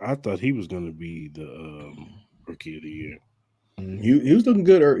I thought he was going to be the rookie of the year. He was looking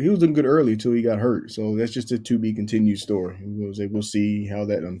good. He was looking good early till he got hurt. So that's just a to be continued story. We'll see how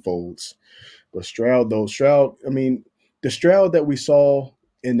that unfolds. But Stroud, though, I mean, the Stroud that we saw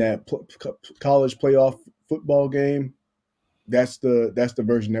in that college playoff football game, that's the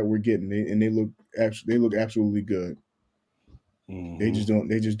version that we're getting, and they look absolutely good. Mm-hmm. They just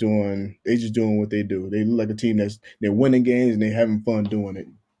doing what they do. They look like a team they're winning games and they're having fun doing it.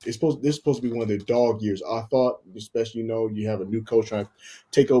 This is supposed to be one of their dog years. I thought, especially you have a new coach trying to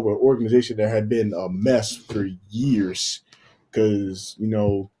take over an organization that had been a mess for years because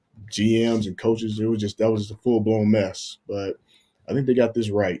GMs and coaches, that was just a full blown mess. But I think they got this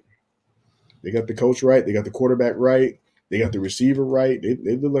right. They got the coach right. They got the quarterback right. They got the receiver right.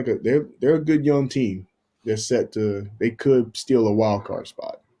 They look like they're a good young team. They could steal a wild card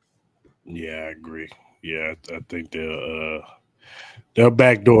spot. Yeah, I agree. Yeah, I think they'll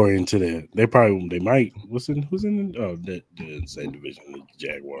backdoor into that. They might. Who's in the same division as the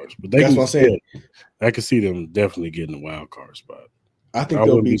Jaguars, but they That's can what I'm saying. still. I can see them definitely getting a wild card spot. I I think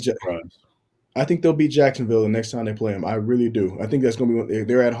they'll wouldn't be beat. surprised. I think they'll beat Jacksonville the next time they play them. I really do. I think that's going to be.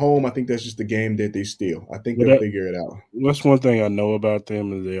 They're at home. I think that's just the game that they steal. I think But they'll figure it out. that's one thing I know about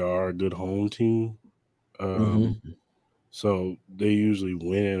them is they are a good home team. Um, Mm-hmm. so they usually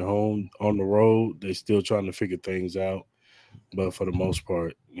win at home. On the road, they still trying to figure things out. But for the most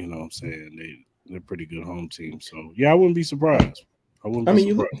part, what I'm saying, they're a pretty good home team. So yeah, I wouldn't be surprised. I wouldn't I be mean,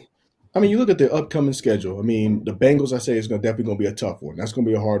 you look. surprised. I mean, you look at the upcoming schedule. I mean, the Bengals. I say is definitely going to be a tough one. That's going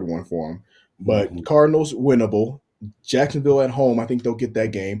to be a hard one for them. Hmm. But Cardinals winnable. Jacksonville at home. I think they'll get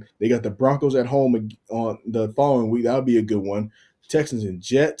that game. They got the Broncos at home on the following week. That'll be a good one. Texans and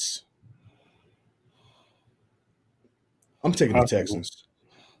Jets. I'm taking the Possible. Texans.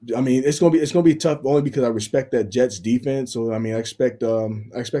 I mean, it's gonna be tough only because I respect that Jets defense. So I mean, I expect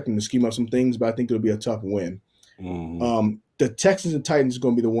them to scheme up some things, but I think it'll be a tough win. Hmm. The Texans and Titans is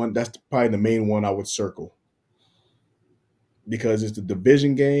going to be the one. That's probably the main one I would circle because it's the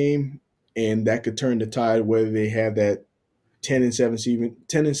division game, and that could turn the tide whether they have that 10-7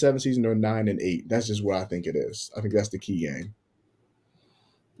 season or 9-8. That's just what I think it is. I think that's the key game.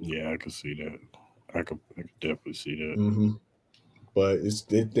 Yeah, I could see that. I could definitely see that. Hmm. But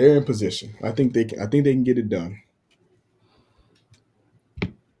they're in position. I think they can. I think they can get it done.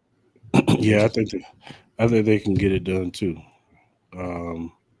 They Yeah, just I think they can get it done too.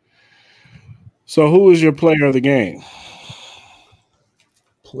 Um, so who is your player of the game?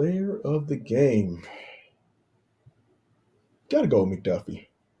 player of the game. Got to go with McDuffie.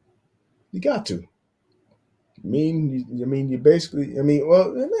 You got to. You basically. I mean,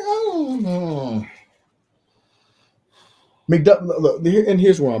 well, I don't know. McDuffie. Look, and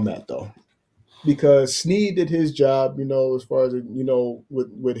here's where I'm at though, because Snead did his job. As far as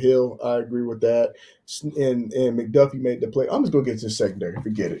with Hill, I agree with that. And McDuffie made the play. I'm just gonna get to the secondary.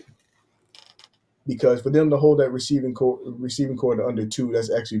 Forget it. Because for them to hold that receiving core to under two,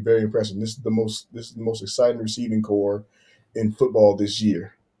 that's actually very impressive. This is the most exciting receiving core in football this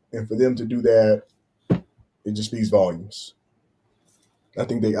year, and for them to do that, it just speaks volumes. I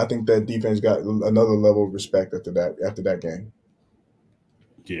think that defense got another level of respect after that game.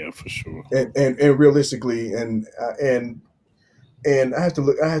 Yeah, for sure. And realistically, and I have to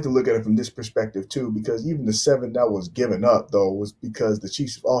look at it from this perspective too, because even the seven that was given up though was because the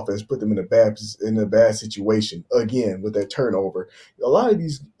Chiefs' offense put them in a bad situation again with that turnover. A lot of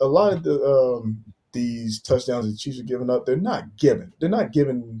these touchdowns that the Chiefs are giving up, they're not given. They're not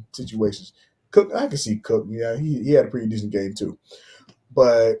given situations. Cook, I can see Cook. Yeah, he had a pretty decent game too,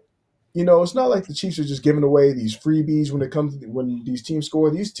 but it's not like the Chiefs are just giving away these freebies when these teams score.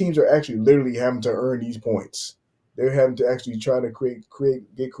 These teams are actually literally having to earn these points. They're having to actually try to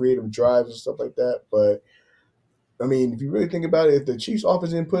get creative drives and stuff like that. But I mean, if you really think about it, if the Chiefs'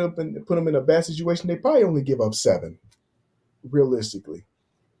 offense didn't put them in a bad situation, they probably only give up seven, realistically.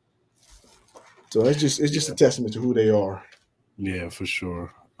 So it's just a Yeah, testament to who they are. yeah, for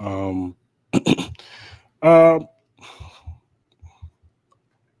sure. Um, I'm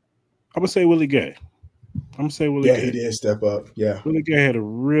gonna say Willie Gay. I'm gonna say Willie Yeah, he Gay. did step up. Yeah. Willie Gay had a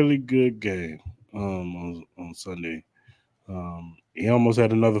really good game on Sunday. He almost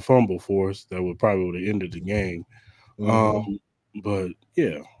had another fumble for us that would have ended the game. Um, Mm-hmm. but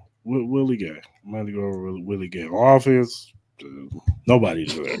yeah, Willie Gay. I'm going to go with Willie Gay. On offense, nobody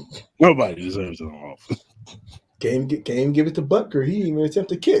deserves. Nobody deserves it on offense. Can't even give it to Butker. He didn't even attempt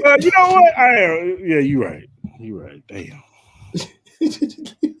to kick. You know what? Yeah, you're right. You're right. Damn.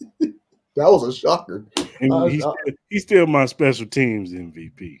 That was a shocker. And I, I, he's still my special teams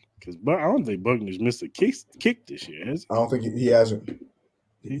MVP because I don't think Buckner's missed a kick this year, has I don't think he hasn't.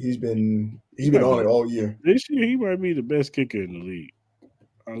 he? He's been He He's been might on it be all year. this year. He might be the best kicker in the league.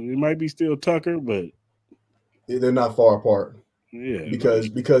 It might be still Tucker, but They're not far apart yeah,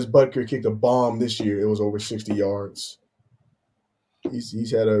 like because Butker kicked a bomb this year. It was over 60 yards.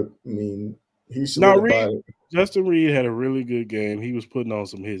 He's had a. I mean, he's now Reed. solidified. Justin Reed had a really good game. He was putting on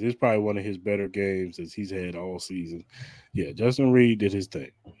some hits. It's probably one of his better games that he's had all season. Yeah, Justin Reed did his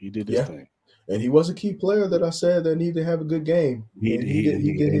thing. He did his Yeah, thing. and he was a key player that I said that needed to have a good game, and he did.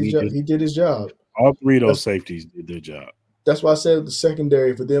 He did And his he job. did He did his job. all three of those That's safeties did their job. that's why I said the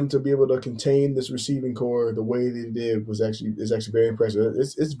secondary for them to be able to contain this receiving core the way they did is actually very impressive.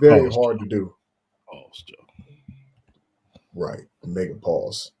 It's very Pause, hard Joe. to do. Pause, Joe. Right, make a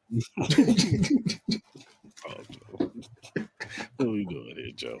pause. Pause, Joe. What are we doing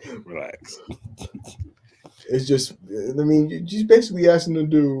here, Joe? Relax. It's just, I mean, you just basically asking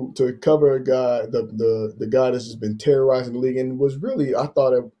them to cover a guy, the guy that's just been terrorizing the league, and was really, I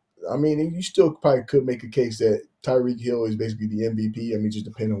thought, I mean, you still probably could make a case that Tyreek Hill is basically the MVP. I mean, just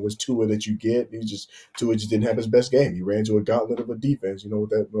depending on which Tua that you get, Tua just didn't have his best game. He ran into a gauntlet of a defense, dealing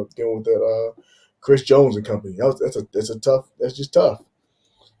with that Chris Jones and company. That's just tough.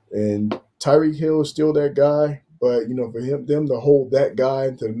 And Tyreek Hill is still that guy, but for them to hold that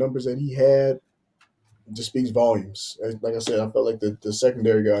guy to the numbers that he had just speaks volumes. Like I said, I felt like the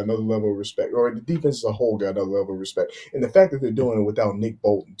secondary got another level of respect, or the defense as a whole got another level of respect. And the fact that they're doing it without Nick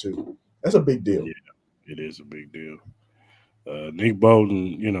Bolton too, that's a big deal. Yeah, it is a big deal. Nick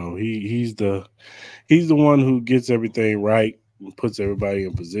Bolton, he's the one who gets everything right and puts everybody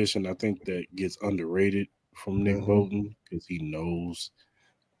in position. I think that gets underrated from Nick Hmm. Bolton because he knows.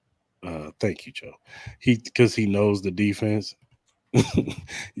 Thank you, Joe. He knows the defense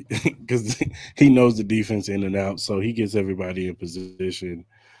because he knows the defense in and out, so he gets everybody in position.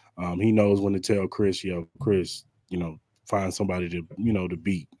 He knows when to tell Chris, "Yo, Chris, find somebody to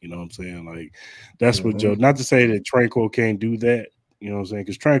beat." You know what I'm saying? Like that's what Hmm. Joe. Not to say that Tranquil can't do that. You know what I'm saying?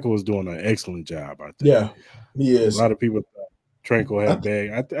 Because Tranquil is doing an excellent job, I think. Yeah, he A is. lot of people thought Tranquil had I, a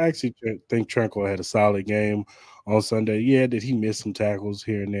bad. Actually think Tranquil had a solid game on Sunday. Yeah, did he miss some tackles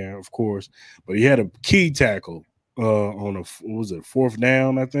here and there, of course, but he had a key tackle on what was it, fourth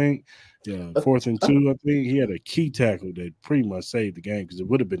down, I think. Yeah, I, fourth and I, two, I think. He had a key tackle that pretty much saved the game because it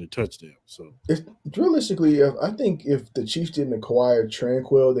would have been a touchdown. So if realistically, I think if the Chiefs didn't acquire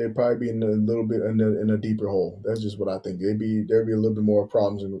Tranquil, they'd probably be in a little bit in a deeper hole. That's just what I think. There'd be a little bit more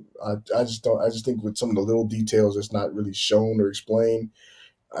problems, and I just don't. I just think with some of the little details that's not really shown or explained,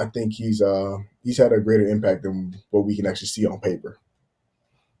 I think he's had a greater impact than what we can actually see on paper.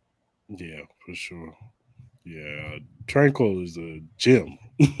 yeah, for sure. Yeah, Tranquil is a gem.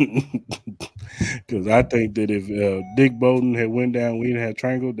 Because I think that if Dick Bowden had went down, we didn't have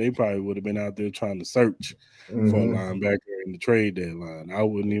Tranquil, they probably would have been out there trying to search for a Hmm. linebacker in the trade deadline. I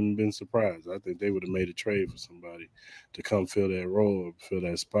wouldn't even been surprised. I think they would have made a trade for somebody to come fill that role or fill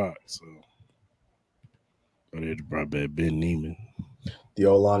that spot. So, but they'd brought back Ben Neiman. The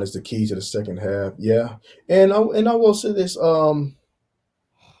O line is the key to the second half. Yeah, and I will say this. I'm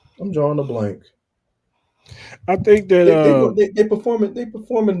drawing a blank. I think that They performing. They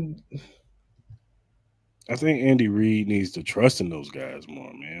performing. I think Andy Reid needs to trust in those guys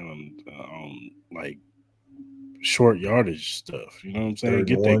more, man. Like short yardage stuff. You know what I'm saying? Third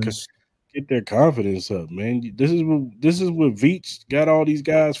and ones. Get their confidence up, man. This is what Veach got all these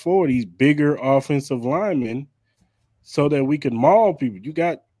guys for, these bigger offensive linemen, so that we can maul people. You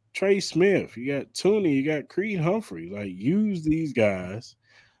got Trey Smith, you got Tooney, you got Creed Humphrey. Like use these guys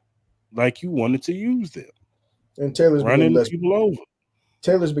like you wanted to use them, And Taylor's been getting running less. people over.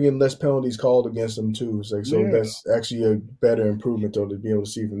 Taylor's been getting less penalties called against him too. It's like so Yeah. that's actually a better improvement to be able to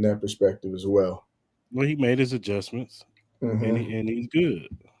see from that perspective as well. Well, he made his adjustments and Hmm. he's good.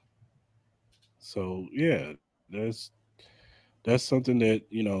 So yeah, that's something that,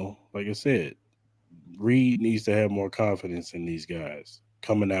 like I said, Reed needs to have more confidence in these guys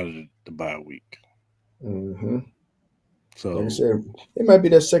coming out of the bye week. Hmm. Like I So said, it might be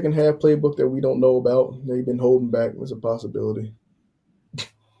that second half playbook that we don't know about. They've been holding back was a possibility.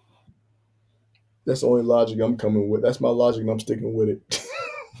 That's the only logic I'm coming with. That's my logic, and I'm sticking with it.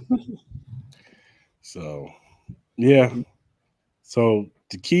 so yeah. So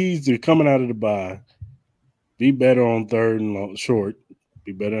the keys to coming out of the bye: be better on third and short.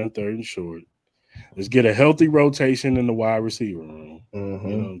 Be better on third and short. Let's get a healthy rotation in the wide receiver room. You know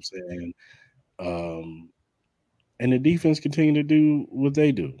Hmm. what I'm saying? Um, and the defense continue to do what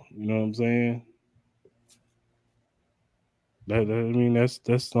they do. You know what I'm saying? I mean, that's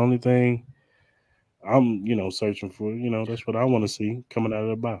the only thing I'm searching for. That's what I want to see coming out of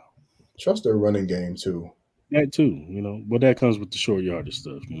the bye. Trust their running game too. That too. But that comes with the short yardage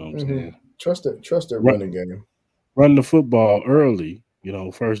stuff. You know what I'm Hmm. saying? trust that running Run, game. run the football early,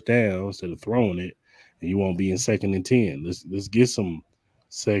 first down instead of throwing it, and you won't be in 2nd and 10. Let's get some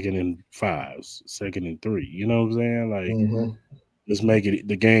 2nd and 5s, 2nd and 3. You know what I'm saying? Like, Hmm. let's make it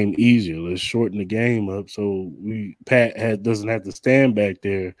the game easier. Let's shorten the game up so doesn't have to stand back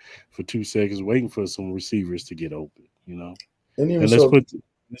there for 2 seconds waiting for some receivers to get open. And even And so,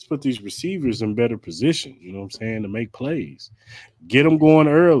 let's put these receivers in better position. You know what I'm saying, to make plays. Get them going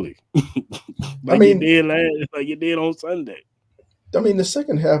early, I like you mean, did like you did on Sunday. the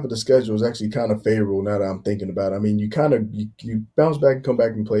second half of the schedule is actually kind of favorable now that I'm thinking about it. I mean, you kind of you bounce back and come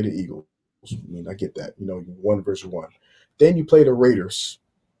back and play the Eagles. I mean, I get that. One versus one. Then you play the Raiders,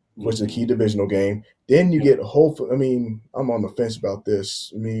 which is a key Hmm. divisional game. Then you Yep. get hopefully. I mean, I'm on the fence about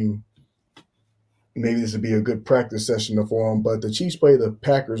this. I mean, maybe this would be a good practice session for them. But the Chiefs play the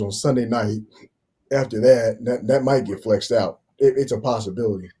Packers on Sunday night. After that might get flexed out. It's a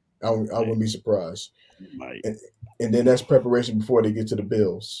possibility. I Might, wouldn't be surprised. might. And then that's preparation before they get to the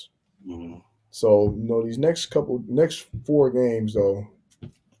Bills. Mhm. So these next 4 games though.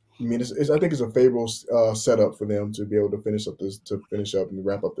 I mean, I think it's a favorable setup for them to be able to finish up and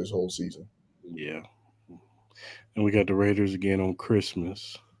wrap up this whole season. Yeah, and we got the Raiders again on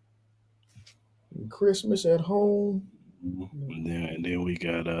Christmas. And Christmas at home, Mhm. And then we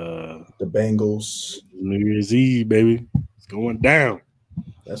got the Bengals. New Year's Eve, baby. It's going down.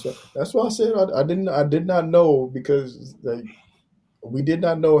 That's why I said I did not know because like we did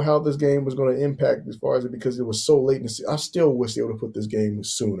not know how this game was going to impact as far as it because it was so late in the season. I still wish they would have put this game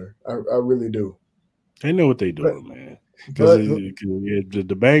sooner. I really do. They know what they But doing, man. Because but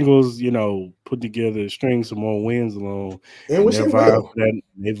the Bengals, put together, string some more wins along, in and which they're they vying will. for that.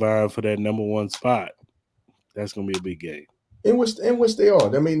 They vying for that number one spot. That's gonna be a big game. In which they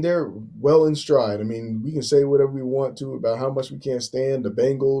are. I mean, they're well in stride. I mean, we can say whatever we want to about how much we can't stand the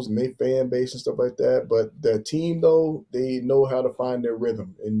Bengals and their fan base and stuff like that. But the team, though, they know how to find their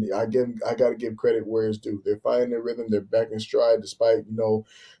rhythm, and I got to give credit where it's due. They're finding their rhythm. They're back in stride, despite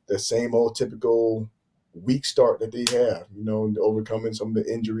the same old typical weak start that they have. And overcoming some of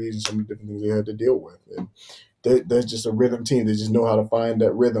the injuries and some of the different things they had to deal with. And they're just a rhythm team. They just know how to find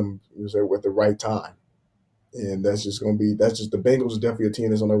that rhythm at the right time. And that's just the Bengals is definitely a team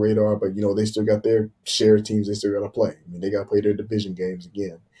that's on the radar, but they still got their share of teams they still got to play. I mean, they got to play their division games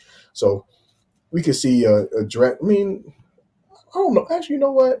again, so we could see a draft. I mean, I don't know. Actually, you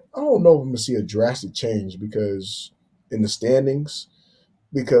know what? I don't know if I'm gonna see a drastic change because in the standings,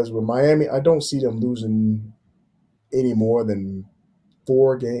 because with Miami, I don't see them losing any more than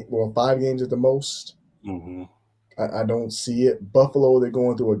 5 games at the most. Hmm. I don't see it. Buffalo, they're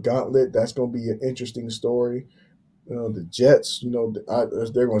going through a gauntlet. That's going to be an interesting story. The Jets, they're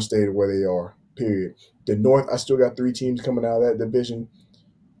going to stay where they are. Period. The North, I still got 3 teams coming out of that division,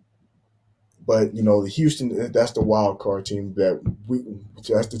 but the Houston, that's the wild card team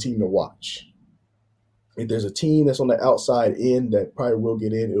that's the team to watch. If there's a team that's on the outside in that probably will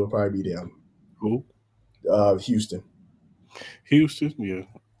get in, it'll probably be them. Who? Houston. Houston. Yeah.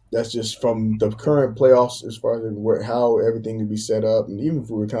 That's just from the current playoffs as far as how everything can be set up, and even if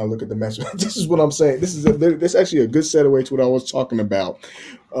we kind of look at the match, this is what I'm saying. This actually a good segue to what I was talking about,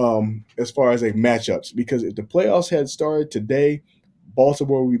 as far as matchups. Because if the playoffs had started today,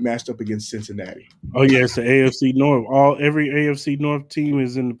 Baltimore would be matched up against Cincinnati. Oh yeah, it's the AFC North. Every AFC North team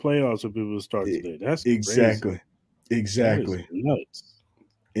is in the playoffs if it will start E- today. That's crazy. exactly, That is exactly, nuts.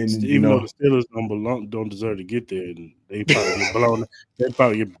 and Even though the Steelers don't deserve to get there, and they probably get blown. They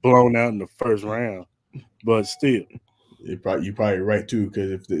probably get blown out in the first round. But still, you're probably right too.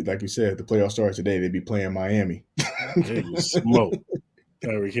 Because like you said, if the playoffs started today, they'd be playing Miami. they just smoke.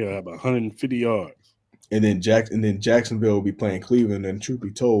 Tyreek Hill have 150 yards. And then Jacksonville will be playing Cleveland. And truth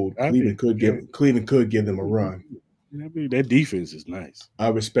be told, Happy. Yeah. Cleveland could give them a run. That defense is nice. I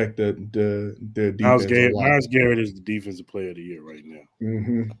respect the defense a lot. Miles Garrett is the defensive player of the year right now.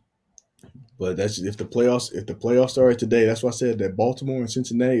 Hmm. But that's if the playoffs started today. That's why I said that Baltimore and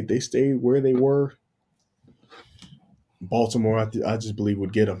Cincinnati, if they stayed where they were, Baltimore, I just believe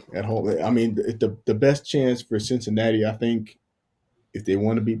would get them at home. I mean, the best chance for Cincinnati, I think, if they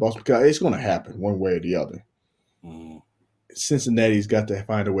want to beat Baltimore, because it's going to happen one way or the other. Mm, Cincinnati's got to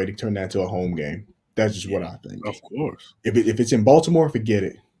find a way to turn that into a home game. That's just what yeah, I think. of course. If it's in Baltimore, forget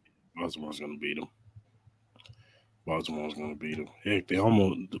it. Baltimore's going to beat them. Baltimore's going to beat them. Heck, they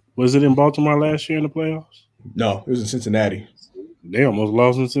almost was it in Baltimore last year in the playoffs? No, it was in Cincinnati. They almost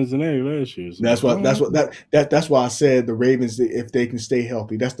lost in Cincinnati last year. So That's why I said the Ravens, if they can stay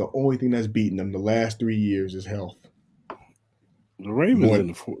healthy, that's the only thing that's beaten them the last 3 years is health. the Ravens and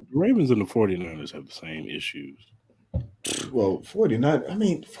the 49ers have the same issues. Well, 49. I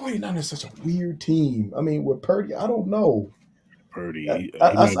mean, 49 is such a weird team. I mean, with Purdy, I don't know. I, Purdy, I,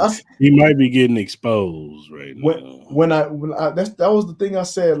 I, I, he might be getting exposed right when now. that was the thing I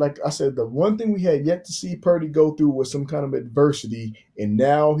said. Like I said, the one thing we had yet to see Purdy go through was some kind of adversity, and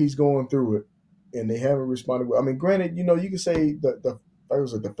now he's going through it, and they haven't responded. I mean, granted, you can say the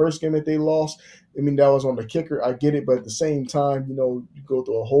was it the first game that they lost. I mean, that was on the kicker. I get it, but at the same time, you go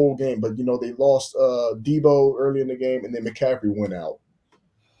through a whole game, but they lost Debo early in the game, and then McCaffrey went out.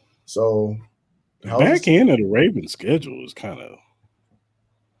 So The how's back this? end of the Ravens schedule is kind of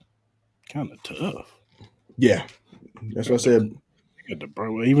tough. Yeah, that's what I Got said.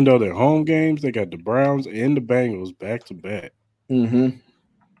 even though they're home games, they got the Browns and the Bengals back to back. Mm-hmm.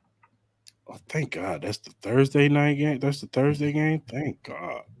 Oh, thank God, that's the Thursday night game. That's the Thursday game. Thank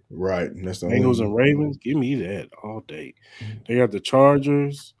God. Right, that's the Bengals only. and Ravens, give me that all day. They got the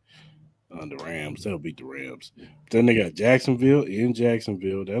Chargers, the Rams. They'll beat the Rams. Then they got Jacksonville in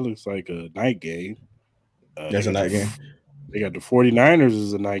Jacksonville. That looks like a night game. They That's a got night game. the 49ers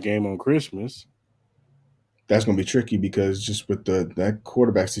as a night game on Christmas. That's going to be tricky because just with that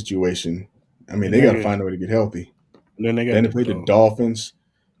quarterback situation, I mean, And they got to they got, find a way to get healthy. and then they Then got they play the Dolphins.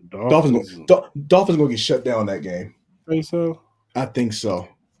 Dolphins. Dolphins going to get shut down that game. Think so? I think so.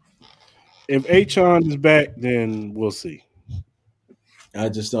 If Achon is back, then we'll see. I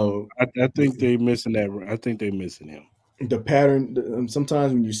just don't. I think they missing that. I think they missing him. The pattern.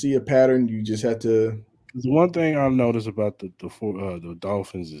 Sometimes when you see a pattern, you just have to. The one thing I've noticed about the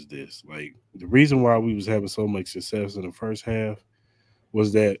Dolphins is this: like the reason why we was having so much success in the first half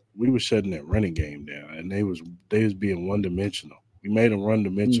was that we were shutting that running game down, and they was being one dimensional. We made them run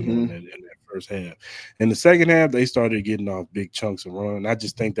dimensional Mm-hmm. in that first half. In the second half, they started getting off big chunks of run. I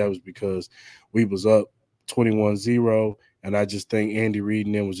just think that was because we was up 21-0, and I just think Andy Reid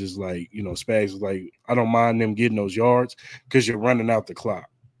and them was just like, Spags was like, I don't mind them getting those yards because you're running out the clock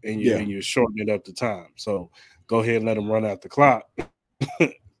Yeah. and you're shortening up the time. So go ahead and let them run out the clock.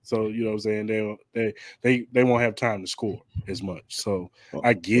 So you know what I'm saying, they won't have time to score as much. So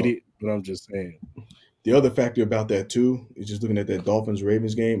I get Well, it, but I'm just saying. the other factor about that too is just looking at that Dolphins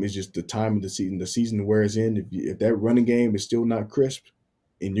Ravens game is just the time of the season. The season wears in. If that running game is still not crisp,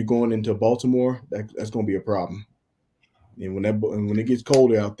 and you're going into Baltimore, that's going to be a problem. And when it gets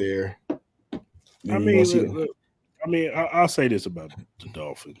colder out there, I then you're going to mean, see that I'll say this about the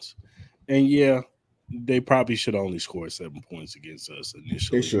Dolphins, and yeah, they probably should only score 7 points against us they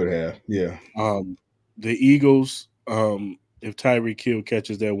initially. should have. Yeah. The Eagles, if Tyreek Hill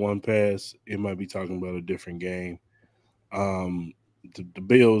catches that one pass, it might be talking about a different game. Um, the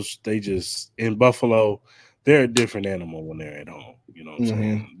Bills, they just in Buffalo, they're a different animal when they're at home. You know what I'm Mm-hmm.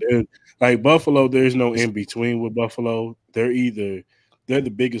 saying? They're like Buffalo. There's no in between with Buffalo. They're the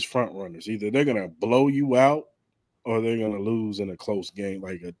biggest front runners. Either they're gonna blow you out or they're gonna lose in a close game,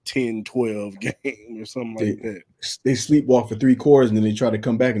 like a 10-12 game or something They like that. they sleepwalk for 3 quarters and then they try to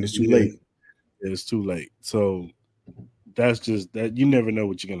come back and it's too Yeah, late. it's too late. So that's just that you never know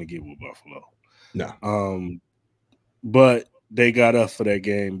what you're gonna get with Buffalo. No. Um, but they got up for that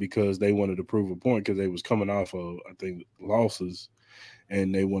game because they wanted to prove a point because they was coming off of I think losses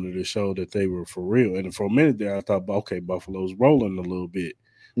and they wanted to show that they were for real. And for a minute there, I thought, okay, Buffalo's rolling a little bit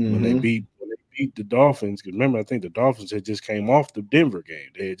when they Mm-hmm. beat the Dolphins. Because remember, I think the Dolphins had just came off the Denver game.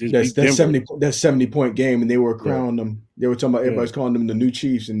 They had just That's beat Denver. that 70 point game, and they were Yeah, crowning them. They were talking about yeah, everybody's calling them the new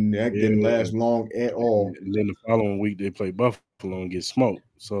Chiefs, and that didn't yeah. last long at all. And then the following week they play Buffalo and get smoked.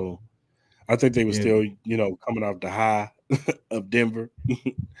 So I think they were Yeah. still, coming off the high of Denver.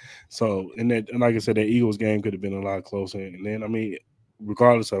 So and like I said, that Eagles game could have been a lot closer. And then I mean,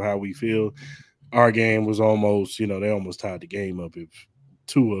 regardless of how we feel, our game was almost, they almost tied the game up if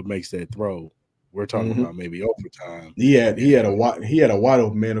Tua makes that throw. We're talking Mm-hmm. about maybe overtime. He And had a wide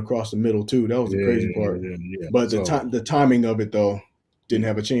open man across the middle too. That was the yeah, crazy part. yeah. But So the timing of it though didn't yeah,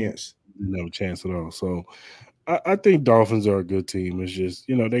 have a chance. no chance at all. So I think Dolphins are a good team. It's just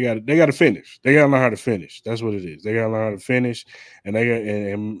they got to finish. They got to learn how to finish. That's what it is. They got to learn how to finish. And they got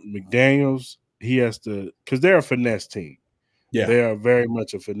and McDaniel's he has to because they're a finesse team. Yeah. They are very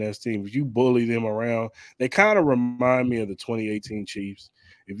much a finesse team. If you bully them around, they kind of remind me of the 2018 Chiefs.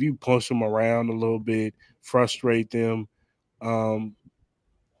 If you push them around a little bit, frustrate them, um,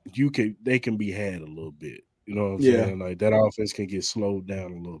 they can be had a little bit. You know what I'm Yeah. saying? Like that offense can get slowed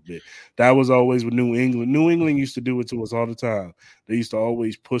down a little bit. That was always with New England. New England used to do it to us all the time. They used to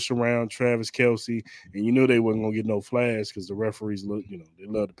always push around Travis Kelsey, and you knew they wasn't gonna get no flags because the referees look, they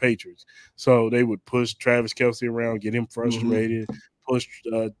love the Patriots. So they would push Travis Kelsey around, get him Mm-hmm. frustrated, push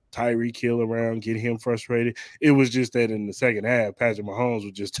Tyreek Hill around, get him frustrated. It was just that in the second half, Patrick Mahomes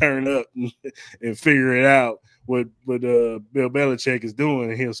would just turn up and figure it out what Bill Belichick is doing,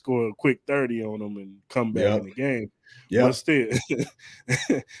 and he'll score a quick 30 on them and come back in Yep. the game. But Yep. still,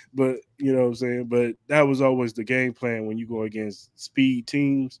 but you know what I'm saying? But that was always the game plan when you go against speed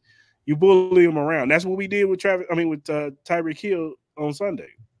teams. You bully them around. That's what we did with Tyreek Hill on Sunday.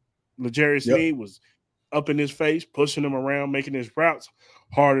 L'Jarius Yep. Sneed was up in his face, pushing him around, making his routes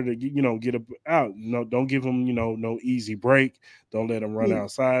harder to get out. No, don't give him no easy break. Don't let him I run mean,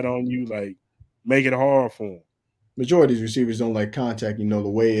 outside on you. Like make it hard for him. majority of these receivers don't like contact, the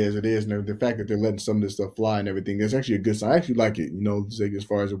way as it is, and the fact that they're letting some of this stuff fly and everything, that's actually a good sign. I actually like it, as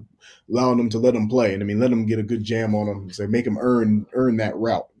far as allowing them to let them play, and I mean, let them get a good jam on them, say make them earn that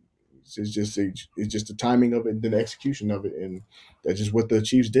route. It's just the timing of it, then the execution of it, and that's just what the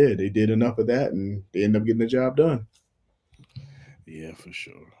Chiefs did. They did enough of that, and they ended up getting the job done Yeah, for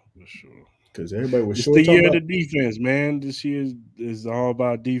sure, for sure. because everybody was It's the short talking year of the about, defense, man. This year is all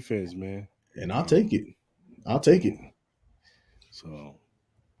about defense, man. and I'll take it. I'll take it. So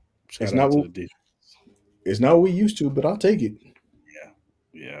It's shout not out to what the defense. it's not what we used to, but I'll take it.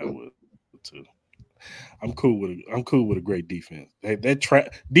 Yeah, I would too. I'm cool with a great defense.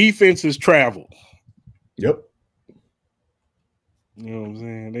 Defenses travel. Yep. You know what I'm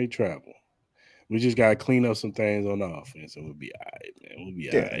saying? They travel. We just gotta clean up some things on the offense, and we'll be all right, man. We'll be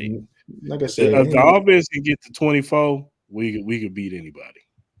all Yeah. right. Like I said, If the offense can get to 24, we could beat anybody.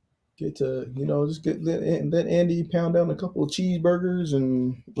 get to just let Andy pound down a couple of cheeseburgers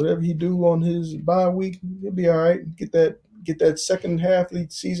and whatever he do on his bye week, he'll be all right. Get that second half of the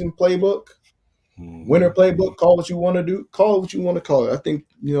season playbook, winter Mm-hmm. playbook. Call what you want to do. Call it what you want to call it. I think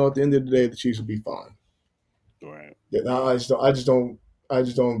at the end of the day, the Chiefs will be fine. Right. Yeah, no, I just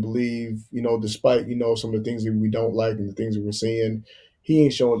don't believe, despite some of the things that we don't like and the things that we're seeing, he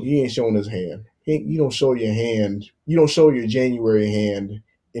ain't showing his hand. You don't show your hand. You don't show your January hand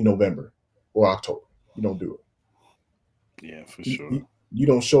in November or October. You don't do Yeah, for it. sure. You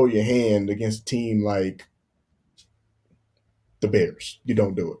don't show your hand against a team like the Bears. You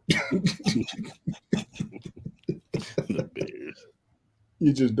don't do it. The Bears.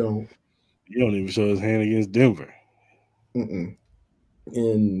 You just don't. You don't even show his hand against Denver. Mm-mm.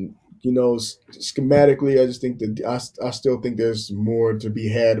 And schematically, I just think that I still think there's more to be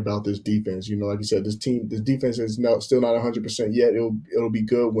had about this defense. Like you said, this defense is still not 100% yet. It'll be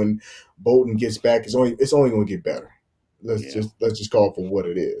good when Bolton gets back. It's only going to get better. Yeah. Let's just call it for what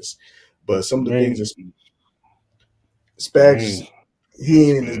it is. But some The of the things main that the Spags, main he yes,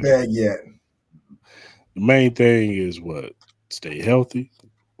 ain't in his man. bag yet. The main thing is what? Stay healthy.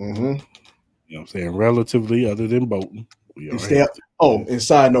 Mm-hmm. You know what I'm saying? Relatively, other than Bolton, we And are stay out. healthy. Oh, and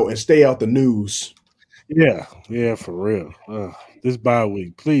side note, and stay out the news. Yeah, yeah, for real. This bye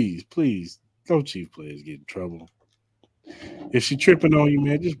week, please, no Chief players get in trouble. If she tripping on you,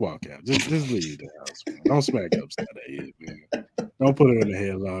 man, just walk out. Just leave the house, man. Don't smack her upside the head, man. Don't put her in the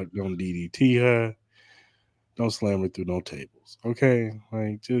headlock. Don't DDT her. Don't slam her through no tables. Okay,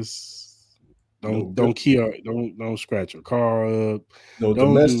 like just No don't good. key her. Don't scratch her car up. No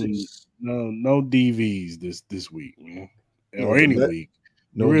Don't do domestics. no DVs this week, man, No or any domestic. week.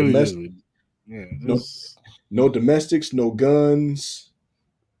 You No really just domestic. yeah, No just no domestics. No guns.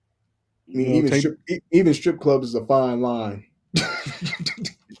 I mean, take even strip clubs is a fine line.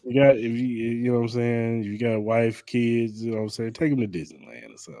 if you know what I'm saying. If you got a wife, kids, you know what I'm saying. Take them to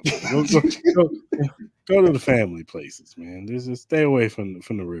Disneyland or something. Man. Go go to the family places, man. Just stay away from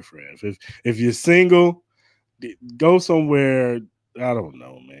the riffraff. If you're single, go somewhere. I don't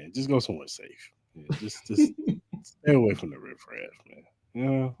know, man. Just go somewhere safe. Yeah, just stay away from the riffraff,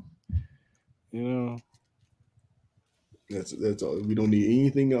 man. You know. That's all. We don't need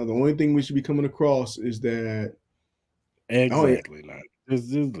anything else. The only thing we should be coming across is that oh yeah, Exactly. Not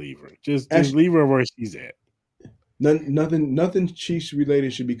just leave her. Just actually leave her where she's at. nothing Chiefs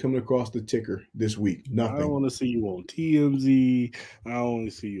related should be coming across the ticker this week. I don't Nothing. want to see you on TMZ. I don't want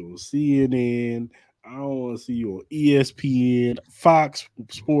to see you on CNN. I don't want to see you on ESPN, Fox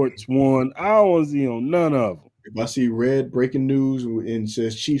Sports One. I don't want to see you on none of them. If I see red breaking news and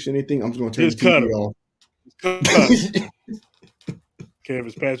says Chiefs anything, I'm just going to turn the Just cut TV them. off. Just cut them. Okay, if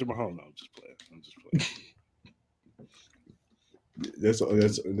it's Patrick Mahomes, no, I'm just playing. I'm just playing.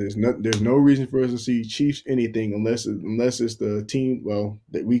 There's no reason for us to see Chiefs anything unless it's the team. Well,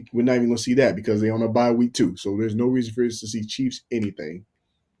 that we're not even gonna see that because they're on a bye week too. So there's no reason for us to see Chiefs anything.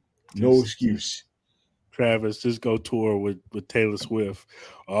 No Just excuse. Travis, just go tour with Taylor Swift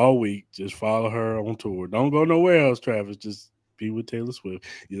all week. Just follow her on tour. Don't go nowhere else, Travis. Just be with Taylor Swift.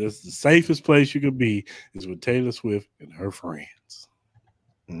 Yeah, that's the safest place you could be is with Taylor Swift and her friends.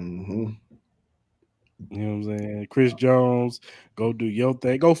 Mm-hmm. You know what I'm saying? Chris Jones, go do your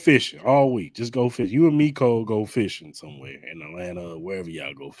thing. Go fishing all week. Just go fish. You and me, Cole, go fishing somewhere in Atlanta, wherever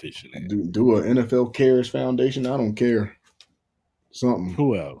y'all go fishing at. Do a NFL Cares Foundation. I don't care. Something.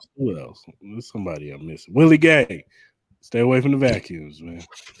 Who else? Who else? There's somebody I'm missing. Willie Gay. Stay away from the vacuums, man.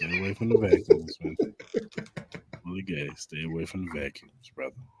 Stay away from the vacuums, man. Willie Gay. Stay away from the vacuums,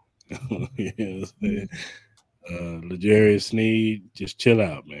 brother. You know what I'm saying? L'Jarius Sneed, just chill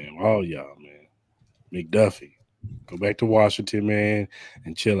out, man. All y'all, man. McDuffie, go back to Washington, man,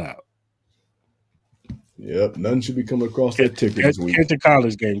 and chill out. Yep, nothing should be coming across that ticker this week. Catch a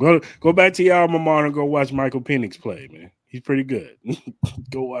college game. Go back to your alma mater and go watch Michael Penix play, man. He's pretty good.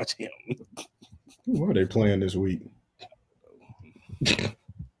 Go watch him. Who are they playing this week? I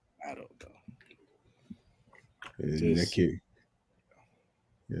don't know. That kid.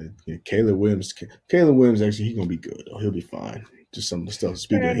 Yeah, Caleb Williams. Caleb Williams, actually, he's gonna be good. He'll be fine. Just some of the stuff.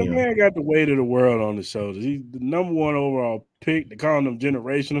 Speaking of the him, man got the weight of the world on his shoulders. He's the number one overall pick. They're calling him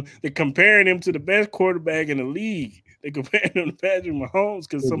generational. They're comparing him to the best quarterback in the league. They're comparing him to Patrick Mahomes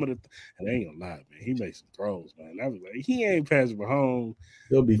because some of the and I ain't gonna lie, man. He makes some throws, man. I was like, he ain't Patrick Mahomes.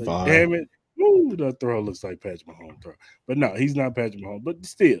 He'll be fine. Damn it. Ooh, the throw looks like Patrick Mahomes throw. But no, he's not Patrick Mahomes. But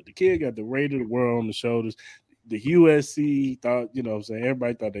still, the kid got the weight of the world on the shoulders. The USC thought, you know what I'm saying,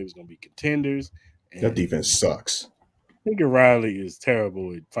 everybody thought they was going to be contenders. And that defense sucks. Lincoln Riley is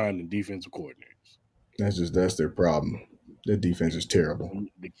terrible at finding defensive coordinators. That's their problem. Their defense is terrible.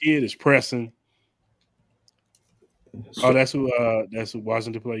 The kid is pressing. Oh, that's who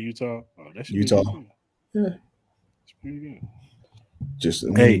Washington play Utah. Oh, that's Utah. Yeah, it's pretty good. Just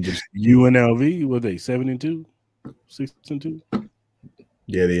UNLV, what they 7-2, 6-2?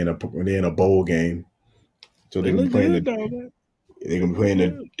 Yeah, they in a bowl game. So they're gonna be playing they're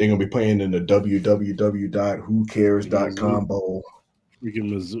gonna be playing in the www.whocares.com bowl. Freaking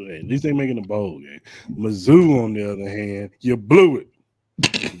Mizzou. At least they making a bowl game. Mizzou, on the other hand, you blew it.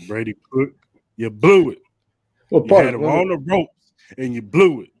 Brady Cook, you blew it. Well, you had them on the ropes and you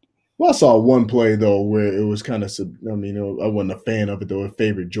blew it. Well, I saw one play though where it was kind of. I mean, I wasn't a fan of it though. It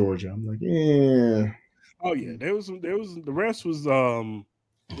favored Georgia. I'm like, yeah. Oh yeah, there was the rest was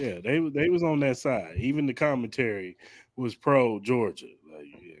yeah, they was on that side. Even the commentary was pro Georgia.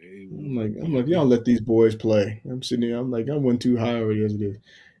 I'm like, y'all let these boys play. I'm sitting there. I'm like, I went too high already as it is.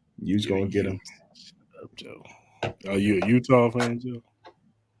 You just gonna get them. Shut up, Joe. Are you a Utah fan, Joe?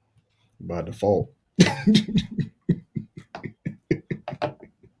 By default.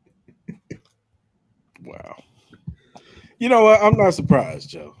 Wow. You know what? I'm not surprised,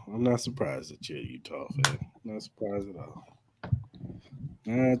 Joe. I'm not surprised that you're a Utah fan. Not surprised at all.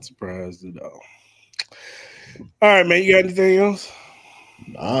 Not surprised at all. All right, man. You got anything else?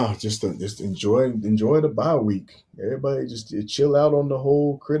 Nah, just enjoy the bye week. Everybody just chill out on the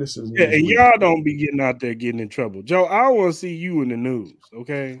whole criticism. Yeah, and y'all don't be getting out there getting in trouble. Joe, I want to see you in the news,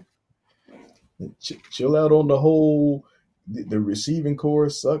 okay? Chill out on the whole. The receiving core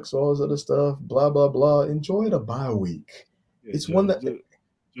sucks. All this other stuff. Blah blah blah. Enjoy the bye week. Yeah, it's Joe, one that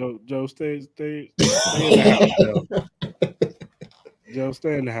Joe stay in the house. Joe,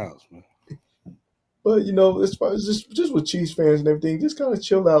 stay in the house, man. But as far as just with Chiefs fans and everything, just kind of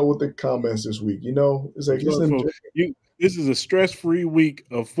chill out with the comments this week. It's like this is a stress-free week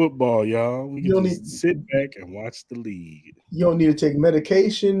of football, y'all. We can just sit back and watch the league. You don't need to take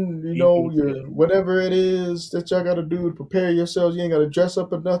medication. Your whatever it is that y'all got to do to prepare yourselves. You ain't got to dress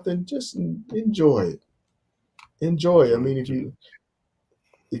up or nothing. Just enjoy it. Enjoy it. I mean, if you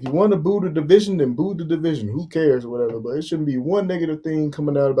want to boo the division, then boo the division. Who cares or whatever? But it shouldn't be one negative thing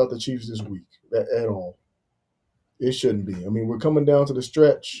coming out about the Chiefs this week at all. It shouldn't be. I mean, we're coming down to the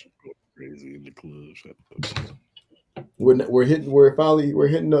stretch. Crazy in the club. We're hitting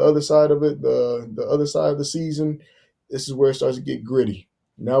the other side of it. The other side of the season. This is where it starts to get gritty.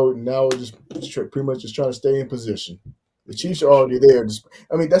 Now we're just pretty much just trying to stay in position. The Chiefs are already there.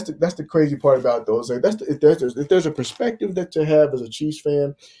 I mean, that's the crazy part about those. Like if there's a perspective that you have as a Chiefs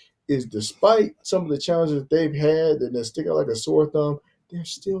fan, is despite some of the challenges that they've had and that stick out like a sore thumb, they're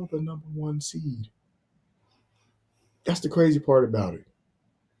still the number one seed. That's the crazy part about it.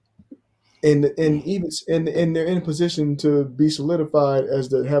 And they're in a position to be solidified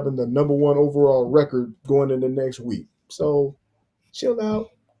as having the number one overall record going into next week. So chill out,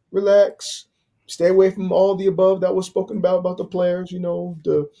 relax. Stay away from all the above that was spoken about the players,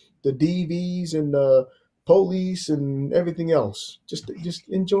 the DVs and the police and everything else. Just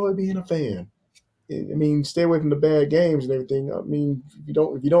enjoy being a fan. I mean, stay away from the bad games and everything. I mean, if you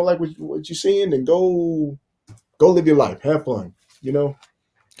don't like what you're seeing, then go live your life, have fun. Go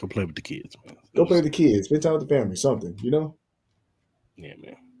play with the kids, man. Go play with the kids, spend time with the family, something. Yeah,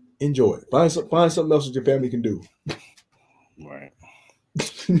 man. Enjoy it. Find something else that your family can do. Right.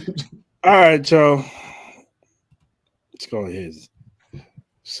 All right, y'all. Let's go ahead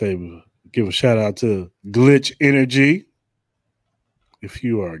and give a shout out to Glitch Energy. If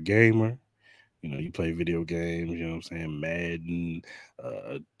you are a gamer, you play video games, you know what I'm saying? Madden,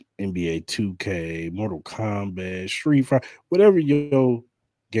 uh, NBA 2K, Mortal Kombat, Street Fighter, whatever your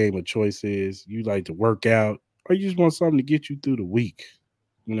game of choice is, you like to work out, or you just want something to get you through the week.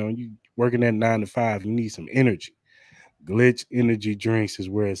 You working at 9 to 5, you need some energy. Glitch Energy Drinks is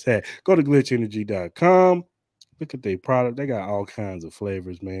where it's at. Go to glitchenergy.com. Look at their product. They got all kinds of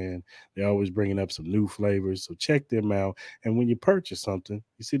flavors, man. They're always bringing up some new flavors. So check them out. And when you purchase something,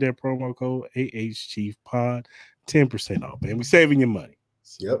 you see that promo code AHChiefPod, 10% off, man. We're saving you money.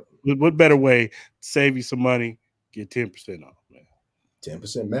 So Yep. what better way to save you some money? Get 10% off, man.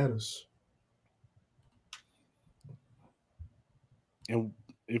 10% matters. And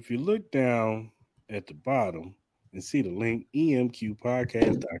if you look down at the bottom and see the link,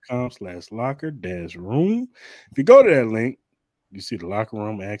 emqpodcast.com/locker-room. If you go to that link, you see the locker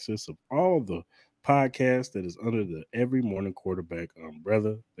room access of all the podcasts that is under the Every Morning Quarterback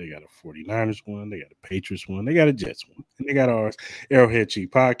umbrella. They got a 49ers one, they got a Patriots one, they got a Jets one, and they got ours, Arrowhead Chief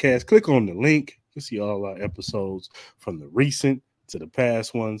Podcast. Click on the link. You'll see all our episodes from the recent to the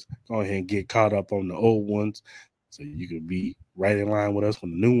past ones. Go ahead and get caught up on the old ones so you can be right in line with us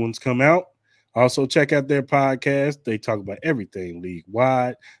when the new ones come out. Also, check out their podcast. They talk about everything league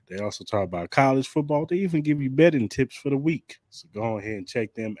wide. They also talk about college football. They even give you betting tips for the week. So go ahead and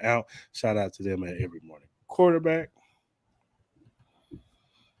check them out. Shout out to them at Every Morning Quarterback.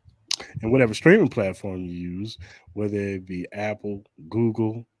 And whatever streaming platform you use, whether it be uh, Apple,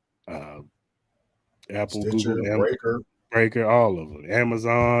 Google, Stitcher, Breaker. Breaker, all of them,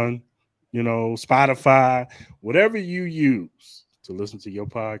 Amazon, Spotify, whatever you use to listen to your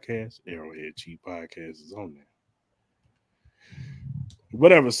podcast, Arrowhead Chief Podcast is on there.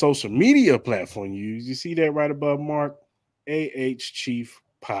 Whatever social media platform you use, you see that right above Mark, AH Chief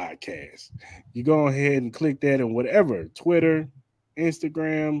Podcast. You go ahead and click that in whatever Twitter,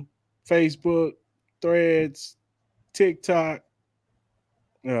 Instagram, Facebook, Threads, TikTok,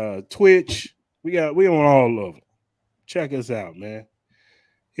 Twitch. We on all of them. Check us out, man.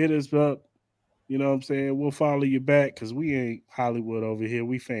 Hit us up. You know what I'm saying? We'll follow you back because we ain't Hollywood over here.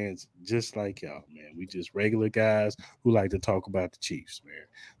 We fans just like y'all, man. We just regular guys who like to talk about the Chiefs, man.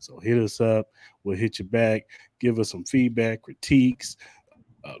 So hit us up. We'll hit you back. Give us some feedback, critiques,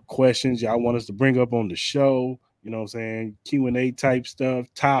 questions y'all want us to bring up on the show. You know what I'm saying? Q&A type stuff,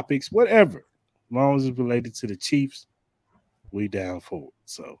 topics, whatever. As long as it's related to the Chiefs, we down for it.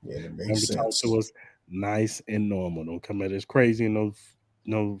 So Yeah, that remember makes to talk to sense. us nice and normal. Don't come at us crazy and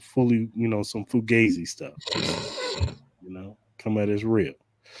no fully, some fugazi stuff. Just, come at us real.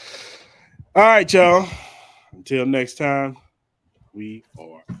 All right, y'all. Until next time, we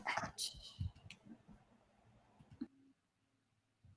are out.